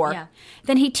room door. Yeah.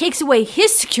 Then he takes away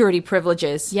his security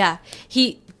privileges. Yeah.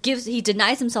 He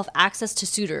denies himself access to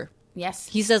suitor. Yes.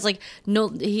 He says like no.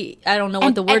 I don't know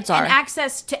what the words are. And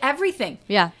access to everything.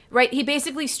 Yeah. Right. He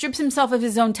basically strips himself of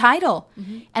his own title,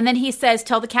 and then he says,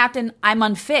 "Tell the captain I'm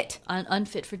unfit.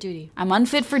 Unfit for duty. I'm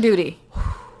unfit for duty."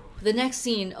 The next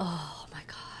scene. Oh.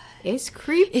 It's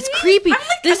creepy. It's creepy. I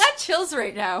got chills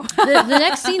right now. the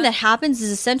next scene that happens is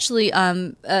essentially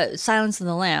Silence of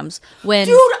the Lambs. When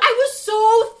dude, I was so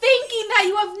thinking that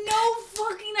you have no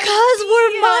fucking idea. Because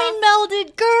we're mind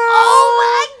melded, girl. Oh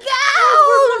my god.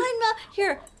 We're mind melded.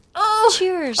 Here. Oh,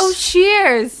 cheers. Oh,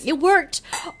 cheers. It worked.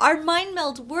 Our mind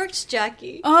meld worked,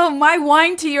 Jackie. Oh, my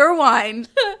wine to your wine.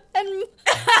 And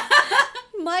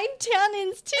my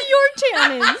tannins to your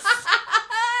tannins.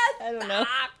 I don't know.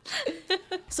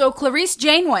 So Clarice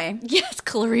Janeway. Yes,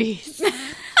 Clarice.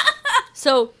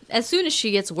 So as soon as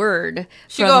she gets word,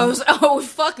 she goes, "Oh,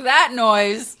 fuck that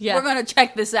noise! Yeah. We're gonna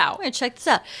check this out. We're gonna check this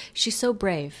out." She's so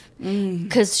brave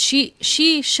because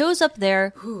she shows up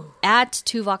there at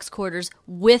Tuvok's quarters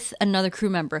with another crew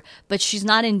member, but she's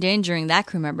not endangering that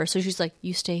crew member. So she's like,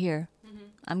 "You stay here.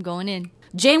 I'm going in."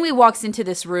 Janeway walks into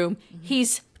this room.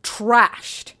 He's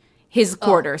trashed his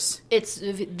quarters.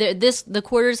 The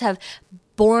quarters have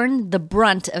borne the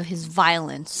brunt of his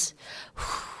violence.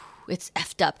 It's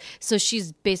effed up. So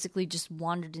she's basically just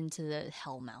wandered into the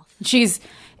hell mouth.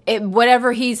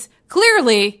 Whatever he's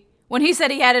clearly, when he said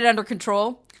he had it under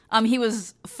control, he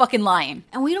was fucking lying.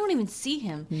 And we don't even see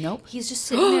him. Nope. He's just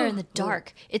sitting there in the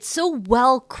dark. It's so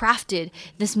well crafted,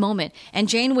 this moment. And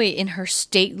Janeway, in her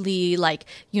stately,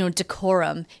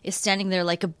 decorum, is standing there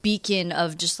like a beacon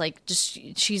of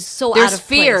she's so out of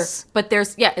fear, place. But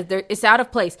it's out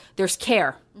of place. There's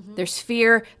care. There's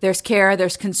fear, there's care,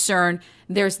 there's concern,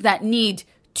 there's that need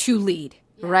to lead,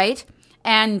 right?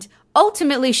 And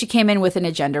ultimately, she came in with an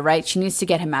agenda, right? She needs to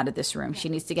get him out of this room. She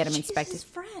needs to get him inspected. She's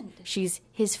his friend. She's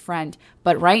his friend.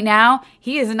 But right now,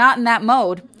 he is not in that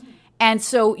mode. And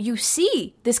so you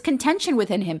see this contention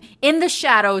within him in the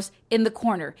shadows, in the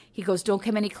corner. He goes, "Don't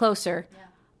come any closer. Yeah.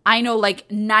 I know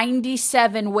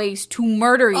 97 ways to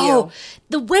murder you." Oh,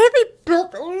 the way they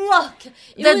built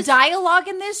the dialogue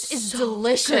in this is so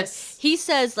delicious. Good. He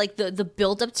says the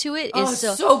build up to it is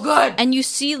so good, and you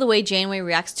see the way Janeway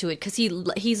reacts to it because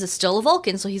he's still a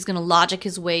Vulcan, so he's going to logic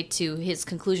his way to his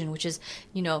conclusion, which is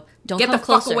don't get come the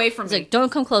closer. Fuck away from He's me. Like,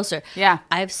 don't come closer. Yeah,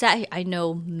 I've sat here. I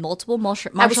know multiple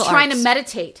martial arts. I was trying to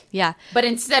meditate. Yeah, but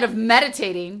instead of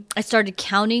meditating, I started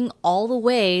counting all the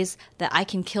ways that I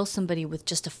can kill somebody with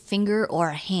just a finger or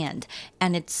a hand,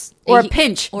 and it's a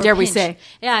pinch. Dare we say?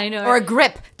 Yeah, I know. Or a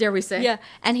grip. Dare we say? Yeah,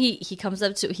 and he comes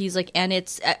up to he's like, and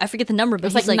it's I forget the number,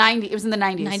 but it was he's 90. It was in the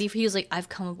 90s. 90. He was like, I've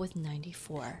come up with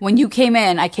 94. When you came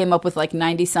in, I came up with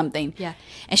 90 something. Yeah,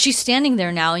 and she's standing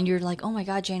there now, and you're like, oh my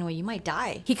god, Janeway, you might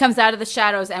die. He comes out of the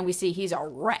shadows, and we see he's a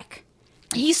wreck.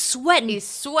 He's sweating. He's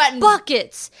sweating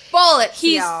buckets. Bullets.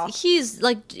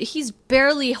 He's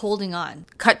barely holding on.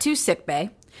 Cut to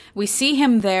sickbay. We see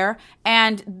him there,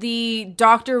 and the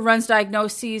doctor runs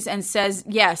diagnoses and says,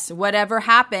 yes, whatever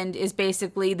happened is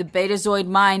basically the Betazoid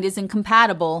mind is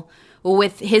incompatible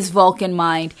with his Vulcan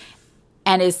mind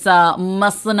and is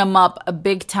muscling him up a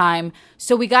big time.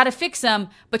 So we got to fix him,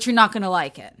 but you're not going to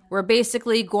like it. We're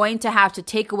basically going to have to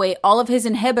take away all of his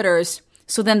inhibitors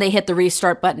so then they hit the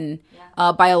restart button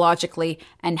biologically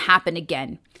and happen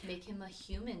again. Make him a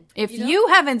human. If you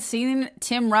haven't seen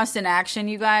Tim Russ in action,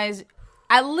 you guys,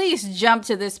 at least jump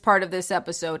to this part of this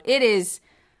episode. It is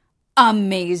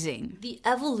amazing. The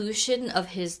evolution of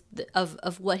his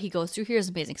of what he goes through here is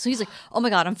amazing. So he's like, oh my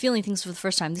god, I'm feeling things for the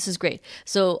first time. This is great.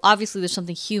 So obviously there's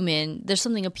something human. There's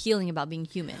something appealing about being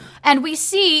human. And we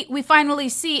finally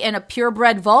see in a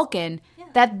purebred Vulcan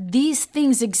that these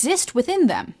things exist within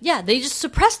them. Yeah, they just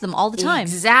suppress them all the time.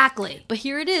 Exactly. But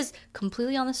here it is,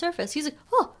 completely on the surface. He's like,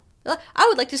 oh, I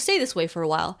would like to stay this way for a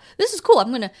while. This is cool.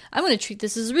 I'm gonna treat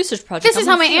this as a research project. This is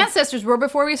how my ancestors were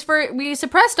before we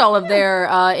suppressed all of their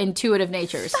intuitive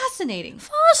natures. Fascinating.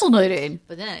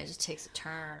 But then it just takes a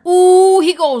turn. Ooh,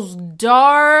 he goes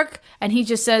dark, and he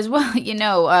just says,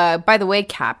 well, by the way,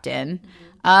 Captain,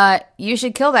 you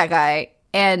should kill that guy.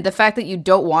 And the fact that you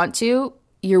don't want to,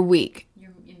 you're weak.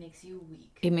 It makes you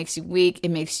weak. It makes you weak. It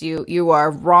makes you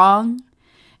are wrong.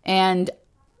 And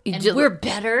we're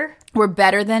better. We're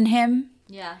better than him.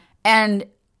 Yeah. And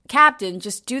Captain,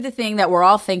 just do the thing that we're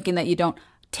all thinking that you don't.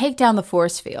 Take down the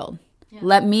force field. Yeah.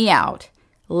 Let me out.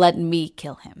 let me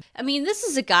kill him. I mean, this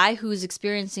is a guy who's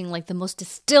experiencing like the most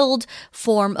distilled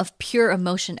form of pure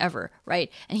emotion ever,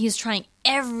 right? And he's trying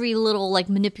every little like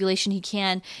manipulation he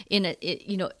can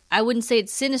I wouldn't say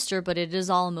it's sinister, but it is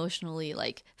all emotionally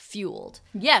like fueled.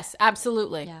 Yes,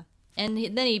 absolutely. Yeah. And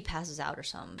then he passes out or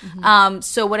something. Mm-hmm.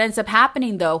 So what ends up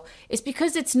happening, though, is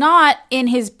because it's not in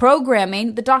his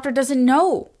programming, the doctor doesn't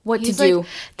know what to do.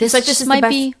 This might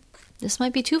be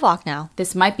Tuvok now.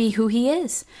 This might be who he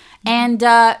is. And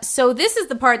so this is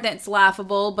the part that's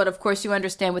laughable, but of course you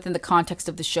understand within the context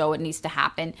of the show it needs to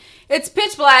happen. It's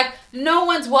pitch black. No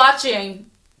one's watching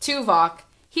Tuvok.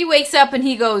 He wakes up and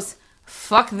he goes,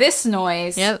 fuck this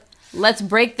noise. Yep. Let's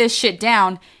break this shit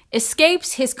down.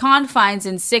 Escapes his confines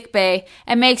in sickbay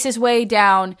and makes his way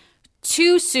down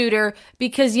to Suitor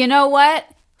because you know what?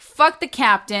 Fuck the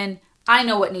captain. I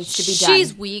know what needs to be done.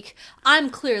 She's weak. I'm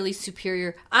clearly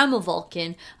superior. I'm a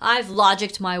Vulcan. I've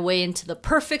logicked my way into the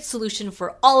perfect solution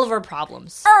for all of our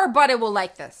problems. Everybody will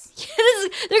like this.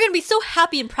 They're going to be so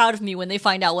happy and proud of me when they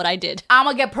find out what I did. I'm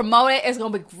going to get promoted. It's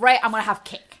going to be great. I'm going to have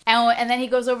cake. And then he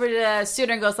goes over to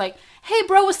Suitor and goes like, hey,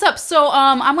 bro, what's up? So,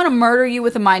 I'm going to murder you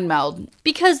with a mind meld.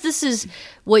 Because this is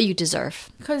what you deserve.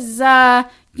 Because,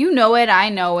 you know it. I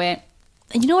know it.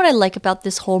 And you know what I like about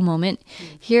this whole moment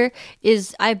here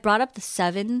is I brought up the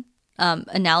 7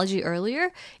 analogy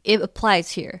earlier. It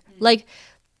applies here. Like,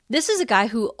 this is a guy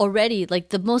who already, like,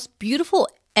 the most beautiful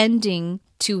ending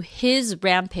to his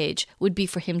rampage would be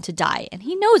for him to die. And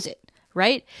he knows it.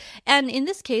 Right, and in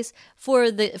this case, for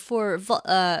Tuvok,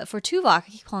 I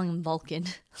keep calling him Vulcan.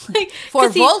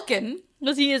 Vulcan,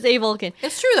 because he is a Vulcan.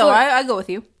 It's true though. I go with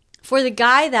you. For the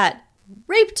guy that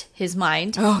raped his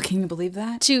mind. Oh, can you believe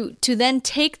that? To then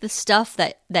take the stuff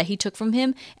that he took from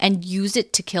him and use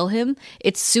it to kill him,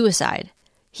 it's suicide.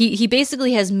 He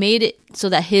basically has made it so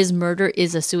that his murder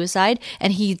is a suicide,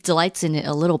 and he delights in it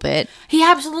a little bit. He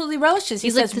absolutely relishes. He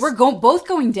says, "We're both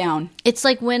going down." It's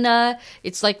like when the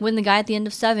guy at the end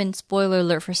of 7, spoiler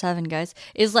alert for 7, guys,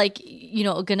 is like,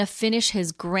 gonna finish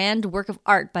his grand work of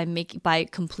art by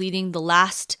completing the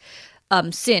last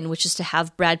sin, which is to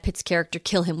have Brad Pitt's character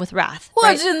kill him with wrath.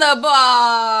 What's in the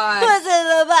box? What's in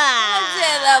the box? What's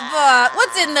in the box?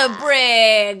 What's in the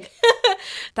brig?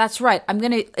 That's right. I'm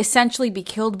going to essentially be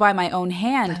killed by my own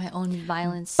hand. By my own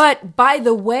violence. But by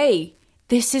the way,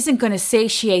 this isn't going to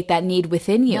satiate that need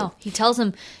within you. No, he tells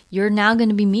him, you're now going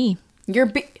to be me.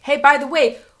 Hey, by the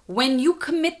way, when you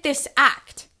commit this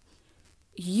act,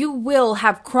 you will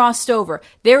have crossed over.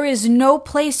 There is no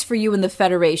place for you in the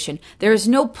Federation. There is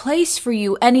no place for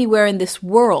you anywhere in this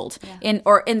world, in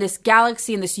this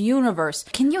galaxy, in this universe.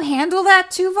 Can you handle that,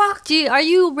 Tuvok? Are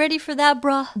you ready for that,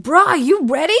 bruh? Bruh, you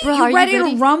ready? Bruh, you ready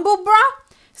to rumble, bruh?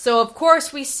 So, of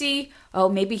course, we see, oh,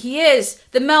 maybe he is.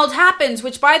 The meld happens,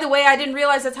 which, by the way, I didn't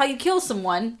realize that's how you kill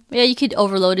someone. Yeah, you could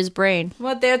overload his brain.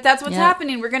 Well, that's what's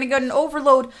happening. We're going to get an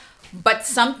overload. But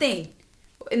something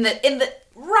in the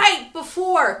right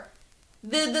before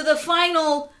the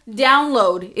final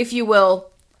download, if you will,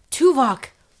 Tuvok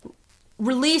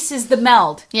releases the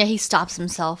meld. Yeah, he stops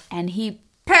himself. And he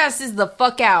passes the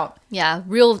fuck out. Yeah,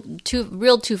 real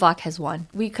Tuvok has won.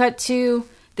 We cut to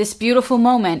this beautiful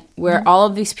moment where all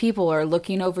of these people are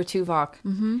looking over Tuvok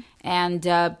and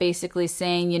basically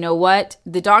saying, you know what?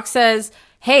 The doc says,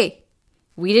 hey,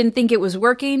 we didn't think it was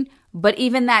working, but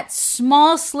even that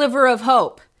small sliver of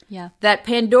hope,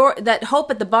 that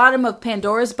hope at the bottom of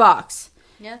Pandora's box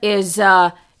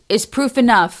is proof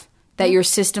enough that your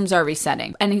systems are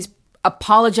resetting. And he's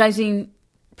apologizing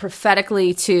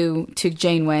prophetically to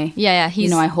Janeway. Yeah,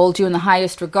 he's... I hold you in the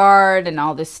highest regard and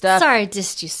all this stuff. Sorry I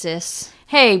dissed you, sis.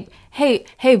 Hey,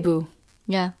 boo.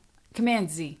 Yeah.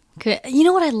 Command Z. You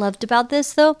know what I loved about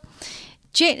this, though?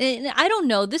 I don't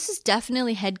know. This is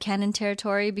definitely headcanon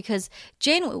territory because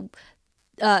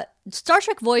Star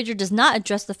Trek Voyager does not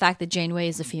address the fact that Janeway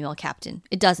is a female captain.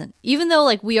 It doesn't. Even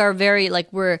though, we are very,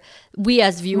 we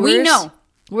as viewers... We know.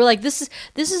 We're like, this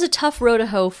is a tough row to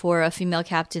hoe for a female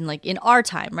captain, in our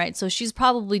time, right? So she's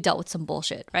probably dealt with some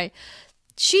bullshit, right?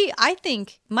 I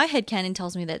think, my headcanon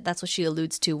tells me that that's what she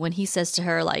alludes to when he says to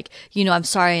her, I'm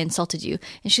sorry I insulted you.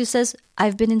 And she says,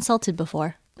 I've been insulted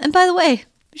before. And by the way,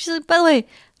 she's like,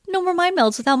 no more mind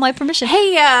melds without my permission.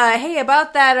 Hey,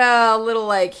 about that little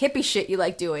hippie shit you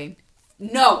like doing.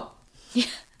 No.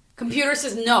 Computer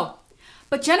says no.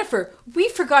 But Jennifer, we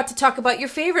forgot to talk about your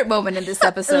favorite moment in this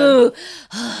episode.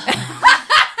 You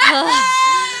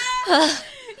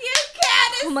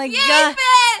can't escape oh my God.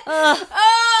 it.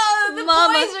 The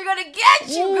Mama. boys are gonna get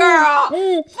you, girl.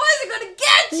 Boys are gonna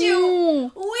get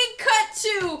you. We cut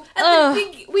to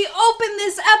we open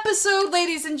this episode,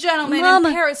 ladies and gentlemen, Mama.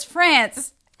 in Paris,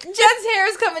 France. Jen's hair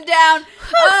is coming down.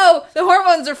 Oh, the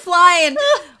hormones are flying.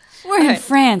 We're in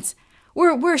France.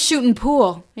 We're shooting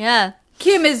pool. Yeah.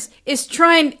 Kim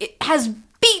has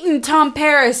beaten Tom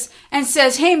Paris and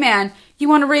says, "Hey man, you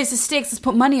want to raise the stakes? Let's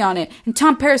put money on it." And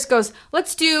Tom Paris goes,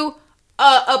 "Let's do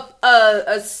a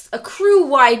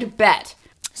crew-wide bet."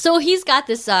 So he's got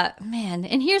this, man,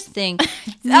 and here's the thing.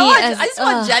 I just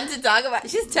want Jen to talk about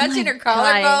it. She's touching her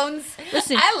collarbones.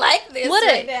 Listen, I like this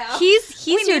now.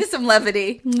 We need some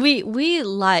levity. We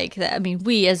like that. I mean,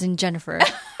 we as in Jennifer.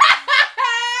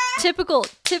 Typical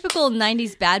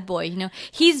 90s bad boy, you know.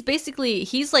 He's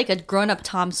like a grown-up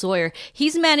Tom Sawyer.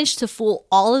 He's managed to fool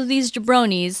all of these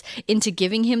jabronis into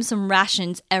giving him some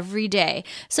rations every day.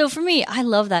 So for me, I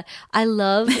love that. I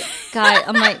love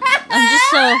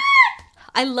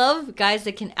I love guys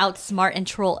that can outsmart and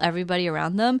troll everybody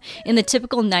around them in the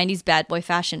typical 90s bad boy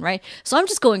fashion, right? So I'm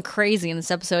just going crazy in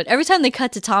this episode. Every time they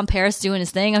cut to Tom Paris doing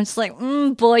his thing, I'm just like,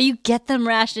 boy, you get them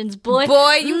rations, boy.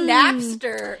 Boy, you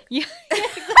Napster. Yeah,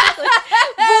 exactly.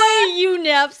 Boy, you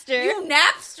Napster. You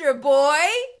Napster, boy.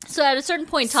 So at a certain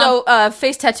point, Tom... So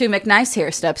Face Tattoo McNice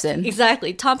here steps in.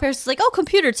 Exactly. Tom Paris is like, oh,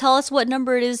 computer, tell us what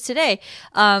number it is today.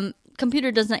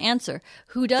 Computer doesn't answer.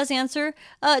 Who does answer?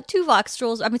 Tuvok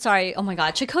strolls. I mean, sorry. Oh my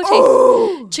God, Chakotay.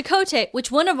 Oh! Chakotay,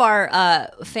 which one of our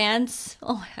fans?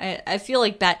 Oh, I feel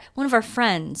like bad. One of our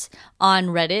friends on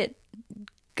Reddit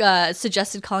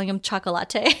suggested calling him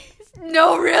Chocolate.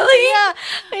 No, really? Yeah.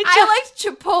 I liked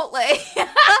Chipotle.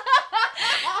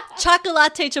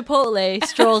 Chocolate Chipotle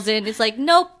strolls in. It's like,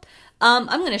 nope. I'm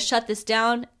going to shut this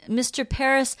down. Mr.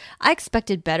 Paris, I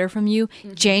expected better from you.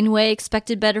 Mm-hmm. Janeway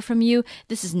expected better from you.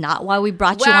 This is not why we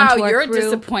brought you onto our crew. Wow, you're a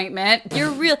disappointment. You're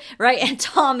real, right? And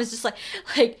Tom is just like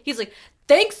he's like,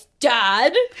 thanks,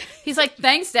 Dad. He's like,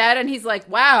 thanks, Dad. And he's like,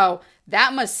 wow,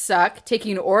 that must suck,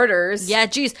 taking orders. Yeah,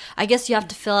 geez. I guess you have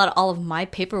to fill out all of my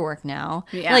paperwork now.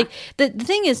 Yeah. Like, the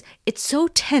thing is, it's so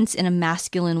tense in a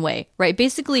masculine way, right?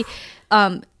 Basically,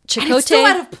 Chakotay, and it's still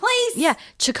out of place. Yeah,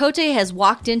 Chakotay has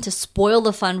walked in to spoil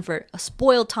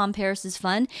Tom Paris's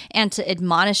fun and to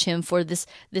admonish him for this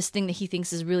thing that he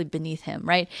thinks is really beneath him,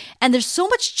 right? And there's so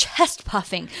much chest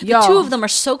puffing. The two of them are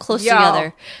so close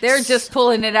together. They're just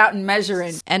pulling it out and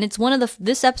measuring. And it's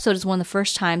this episode is one of the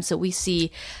first times that we see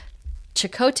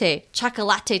Chakotay,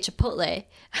 Chocolate Chipotle.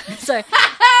 Sorry.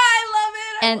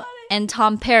 I love it. And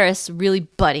Tom Paris really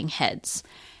butting heads.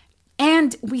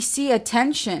 And we see a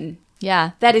tension.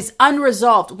 Yeah. That is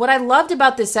unresolved. What I loved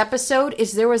about this episode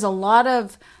is there was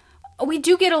we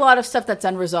do get a lot of stuff that's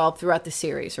unresolved throughout the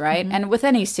series, right? Mm-hmm. And with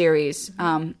any series,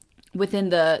 within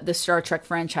the Star Trek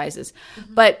franchises,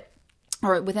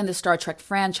 or within the Star Trek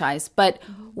franchise. But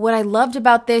what I loved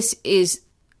about this is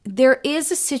there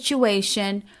is a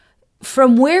situation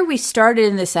from where we started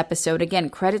in this episode,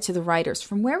 again, credit to the writers,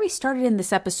 from where we started in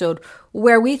this episode,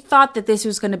 where we thought that this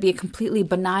was going to be a completely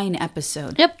benign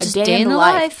episode. Yep, just day in the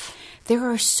life.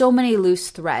 There are so many loose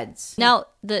threads. Now,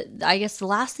 I guess the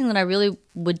last thing that I really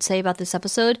would say about this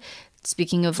episode,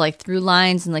 speaking of like through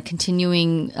lines and like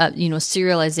continuing,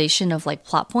 serialization of like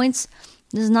plot points,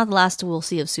 this is not the last we'll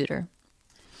see of Suitor.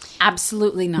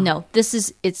 Absolutely not. No,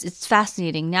 it's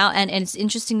fascinating now, and it's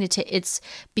interesting it's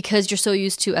because you're so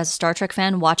used to, as a Star Trek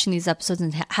fan, watching these episodes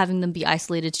and having them be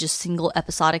isolated to just single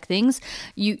episodic things.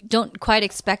 You don't quite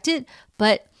expect it,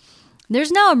 but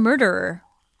there's now a murderer.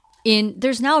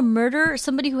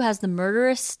 Somebody who has the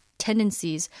murderous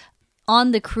tendencies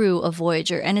on the crew of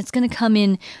Voyager, and it's going to come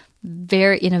in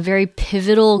a very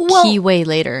pivotal key way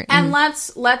later. And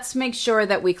let's make sure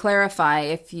that we clarify,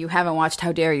 if you haven't watched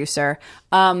How Dare You, Sir,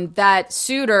 that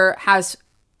Suitor has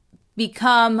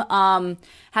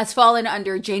fallen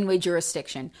under Janeway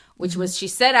jurisdiction, which was she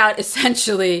set out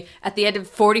essentially at the end of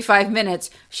 45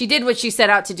 minutes. She did what she set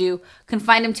out to do,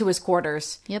 confined him to his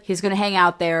quarters. Yep. He's going to hang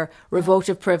out there, revoked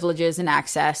of privileges and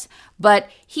access. But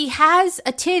he has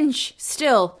a tinge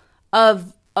still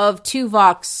of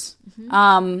Tuvok's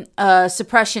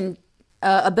suppression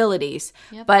abilities.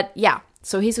 Yep. But yeah,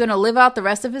 so he's going to live out the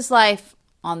rest of his life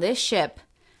on this ship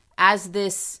as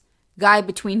this guy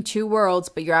between two worlds.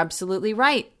 But you're absolutely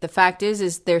right. The fact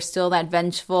is there's still that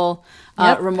vengeful,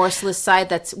 remorseless side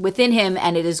that's within him,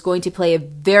 and it is going to play a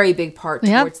very big part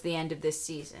towards the end of this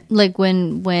season. Like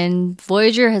when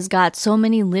Voyager has got so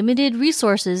many limited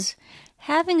resources,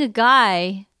 having a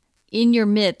guy in your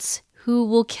midst who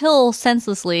will kill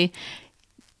senselessly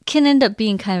can end up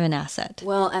being kind of an asset.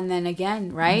 Well, and then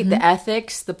again, right? The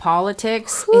ethics, the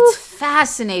politics. Whew. It's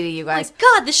fascinating, you guys. My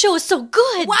God, the show is so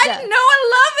good. Why didn't no one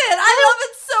love it? I love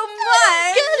it so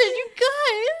much. Get it, you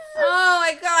guys. Oh,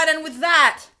 my God. And with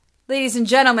that, ladies and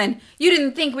gentlemen, you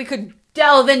didn't think we could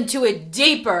delve into it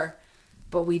deeper,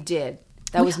 but we did.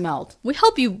 That was meld. We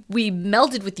hope we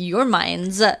melded with your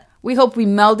minds. We hope we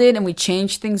melded and we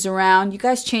changed things around. You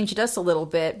guys changed us a little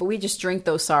bit, but we just drink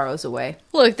those sorrows away.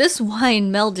 Look, this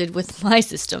wine melded with my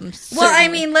system.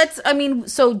 Well,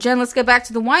 so Jen, let's get back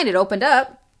to the wine. It opened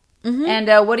up. Mm-hmm.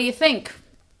 And what do you think?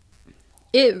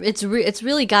 It's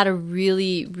really got a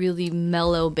really, really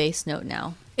mellow base note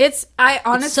now. It's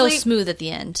so smooth at the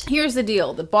end. Here's the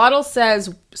deal. The bottle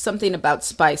says something about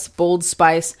spice, bold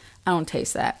spice. I don't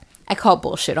taste that. I call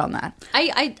bullshit on that.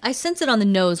 I sense it on the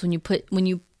nose when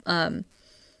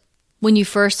you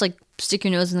first like stick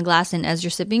your nose in the glass and as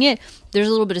you're sipping it, there's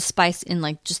a little bit of spice in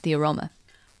like just the aroma.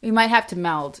 We might have to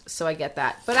meld, so I get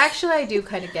that. But actually, I do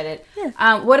kind of get it.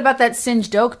 Yeah. What about that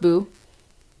singed oak, boo?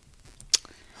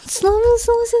 Slow. You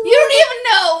don't even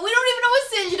know. We don't even know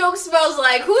what singed oak smells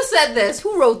like. Who said this?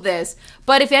 Who wrote this?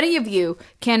 But if any of you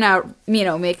can,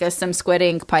 make us some squid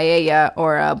ink paella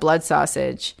or a blood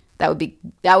sausage, that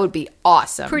would be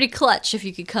awesome. Pretty clutch if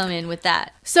you could come in with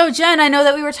that. So, Jen, I know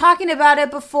that we were talking about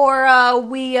it before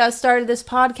we started this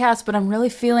podcast, but I'm really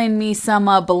feeling me some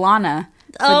Bolana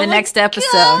for the next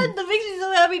episode. God, that makes me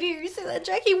so happy to hear you say that,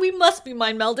 Jackie. We must be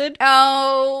mind melded.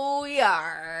 Oh, we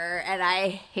are. And I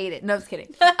hate it. No, I'm just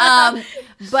kidding.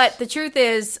 But the truth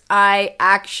is, I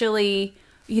actually,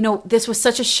 this was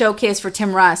such a showcase for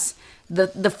Tim Russ.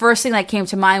 The first thing that came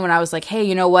to mind when I was like, hey,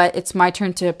 you know what? It's my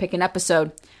turn to pick an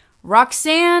episode.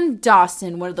 Roxann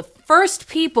Dawson, one of the first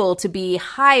people to be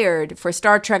hired for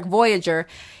Star Trek Voyager,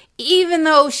 even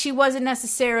though she wasn't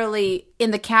necessarily in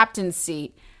the captain's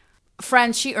seat.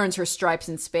 Friends, she earns her stripes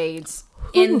and spades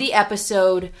in the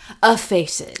episode of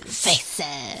Faces.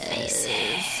 Faces.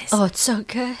 Oh, it's so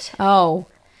good. Oh,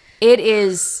 it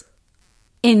is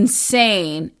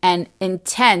insane and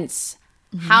intense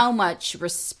how much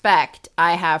respect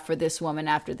I have for this woman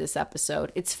after this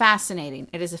episode. It's fascinating.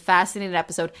 It is a fascinating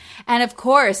episode. And of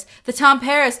course, the Tom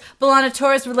Paris, B'Elanna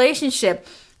Torres relationship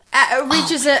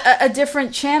reaches a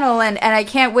different channel, and I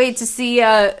can't wait to see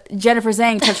Jennifer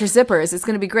Zhang touch her zippers. It's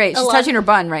going to be great. She's touching her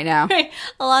bun right now.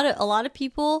 A lot of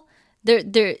people,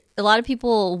 a lot of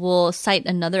people will cite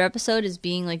another episode as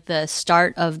being like the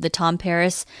start of the Tom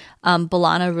Paris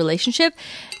B'Elanna relationship.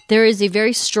 There is a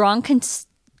very strong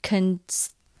constituency.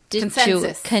 There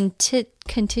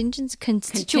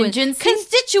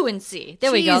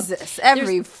we go. Jesus,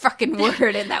 every fucking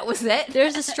word, and that was it.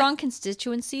 There's a strong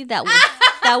constituency that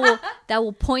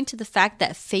will point to the fact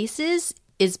that Faces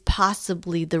is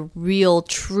possibly the real,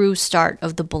 true start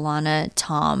of the B'Elanna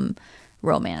Tom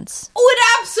romance. Oh, it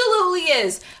absolutely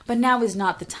is. But now is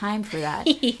not the time for that.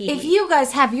 If you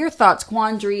guys have your thoughts,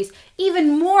 quandaries,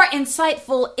 even more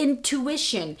insightful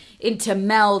intuition into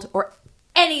meld or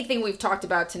anything we've talked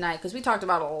about tonight, because we talked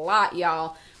about a lot,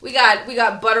 y'all. We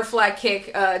got butterfly kick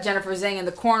Jennifer Zhang in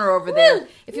the corner over there.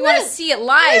 If you want to see it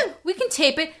live, we can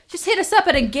tape it. Just hit us up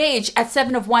at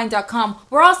engage@sevenofwine.com.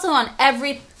 We're also on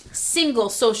every single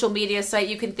social media site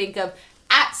you can think of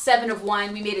at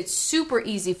 7ofwine. We made it super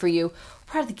easy for you.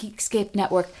 Part of the Geekscape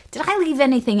Network. Did I leave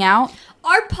anything out?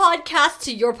 Our podcast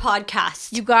to your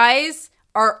podcast. You guys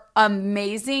are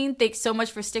amazing. Thanks so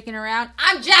much for sticking around.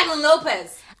 I'm Jacqueline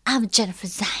Lopez. I'm Jennifer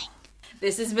Zhang.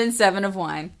 This has been 7 of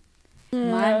Wine.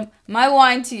 My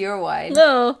wine to your wine.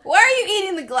 No. Why are you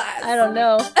eating the glass? I don't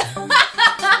know.